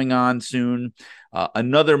be coming on soon.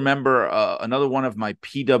 Another member, another one of my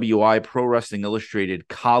PWI Pro Wrestling Illustrated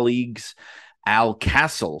colleagues, Al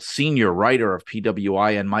Castle, senior writer of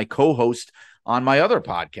PWI and my co-host on my other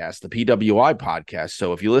podcast, the PWI podcast.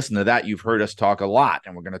 So if you listen to that, you've heard us talk a lot,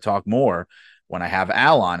 and we're going to talk more when I have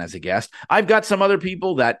Al on as a guest. I've got some other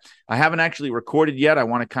people that I haven't actually recorded yet. I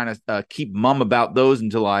want to kind of keep mum about those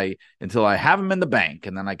until I have them in the bank,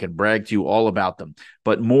 and then I can brag to you all about them.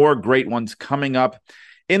 But more great ones coming up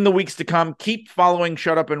in the weeks to come. Keep following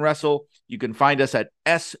Shut Up and Wrestle. You can find us at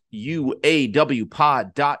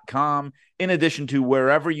suawpod.com, in addition to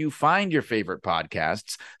wherever you find your favorite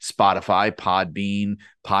podcasts, Spotify, Podbean,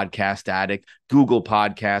 Podcast Addict, Google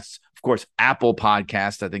Podcasts, of course, Apple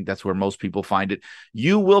Podcasts. I think that's where most people find it.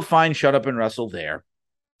 You will find Shut Up and Wrestle there.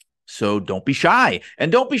 So don't be shy.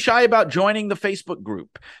 And don't be shy about joining the Facebook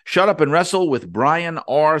group, Shut Up and Wrestle with Brian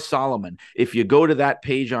R. Solomon. If you go to that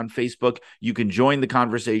page on Facebook, you can join the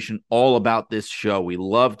conversation all about this show. We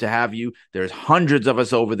love to have you. There's hundreds of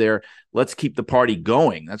us over there. Let's keep the party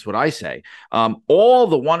going. That's what I say. All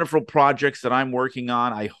the wonderful projects that I'm working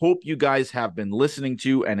on, I hope you guys have been listening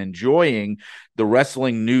to and enjoying the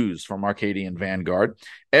wrestling news from Arcadian Vanguard.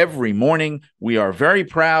 Every morning, we are very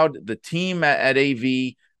proud. The team at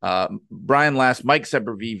AV, Brian Last, Mike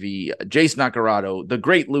Sempervive, Jace Nacarado, the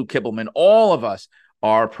great Lou Kibbleman, all of us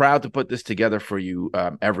are proud to put this together for you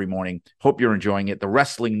every morning. Hope you're enjoying it.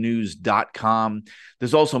 TheWrestlingNews.com.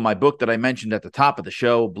 There's also my book that I mentioned at the top of the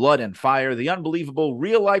show, Blood and Fire, the unbelievable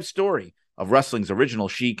real-life story of wrestling's original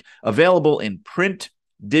Sheik, available in print,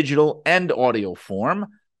 digital, and audio form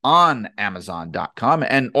on Amazon.com,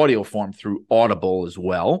 and audio form through Audible as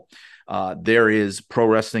well. There is Pro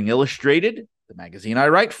Wrestling Illustrated, the magazine I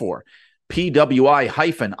write for,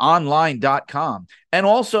 pwi-online.com, and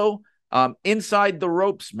also Inside the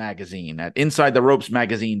Ropes magazine at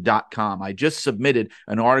InsideTheRopesMagazine.com. I just submitted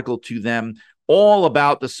an article to them all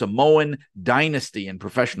about the Samoan dynasty in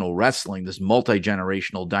professional wrestling, this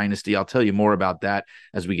multi-generational dynasty. I'll tell you more about that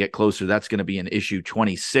as we get closer. That's going to be in issue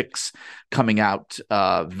 26 coming out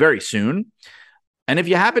very soon. And if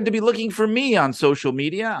you happen to be looking for me on social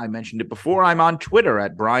media, I mentioned it before, I'm on Twitter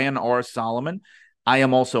at Brian R. Solomon. I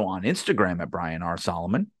am also on Instagram at Brian R.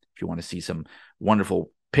 Solomon. If you want to see some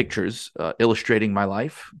wonderful pictures illustrating my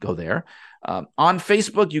life, go there. On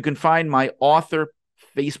Facebook, you can find my author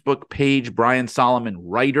Facebook page, Brian Solomon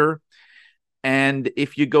Writer. And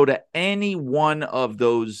if you go to any one of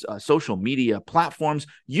those social media platforms,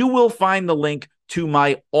 you will find the link to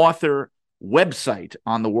my author website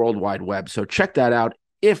on the World Wide Web. So check that out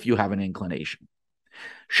if you have an inclination.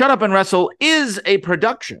 Shut Up and Wrestle is a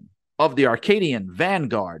production of the Arcadian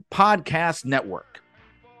Vanguard Podcast Network.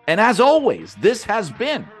 And as always, this has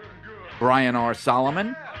been Brian R.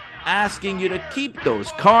 Solomon asking you to keep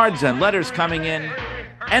those cards and letters coming in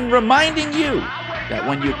and reminding you that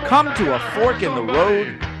when you come to a fork in the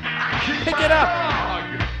road, pick it up.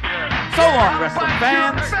 So long, wrestling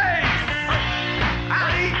fans.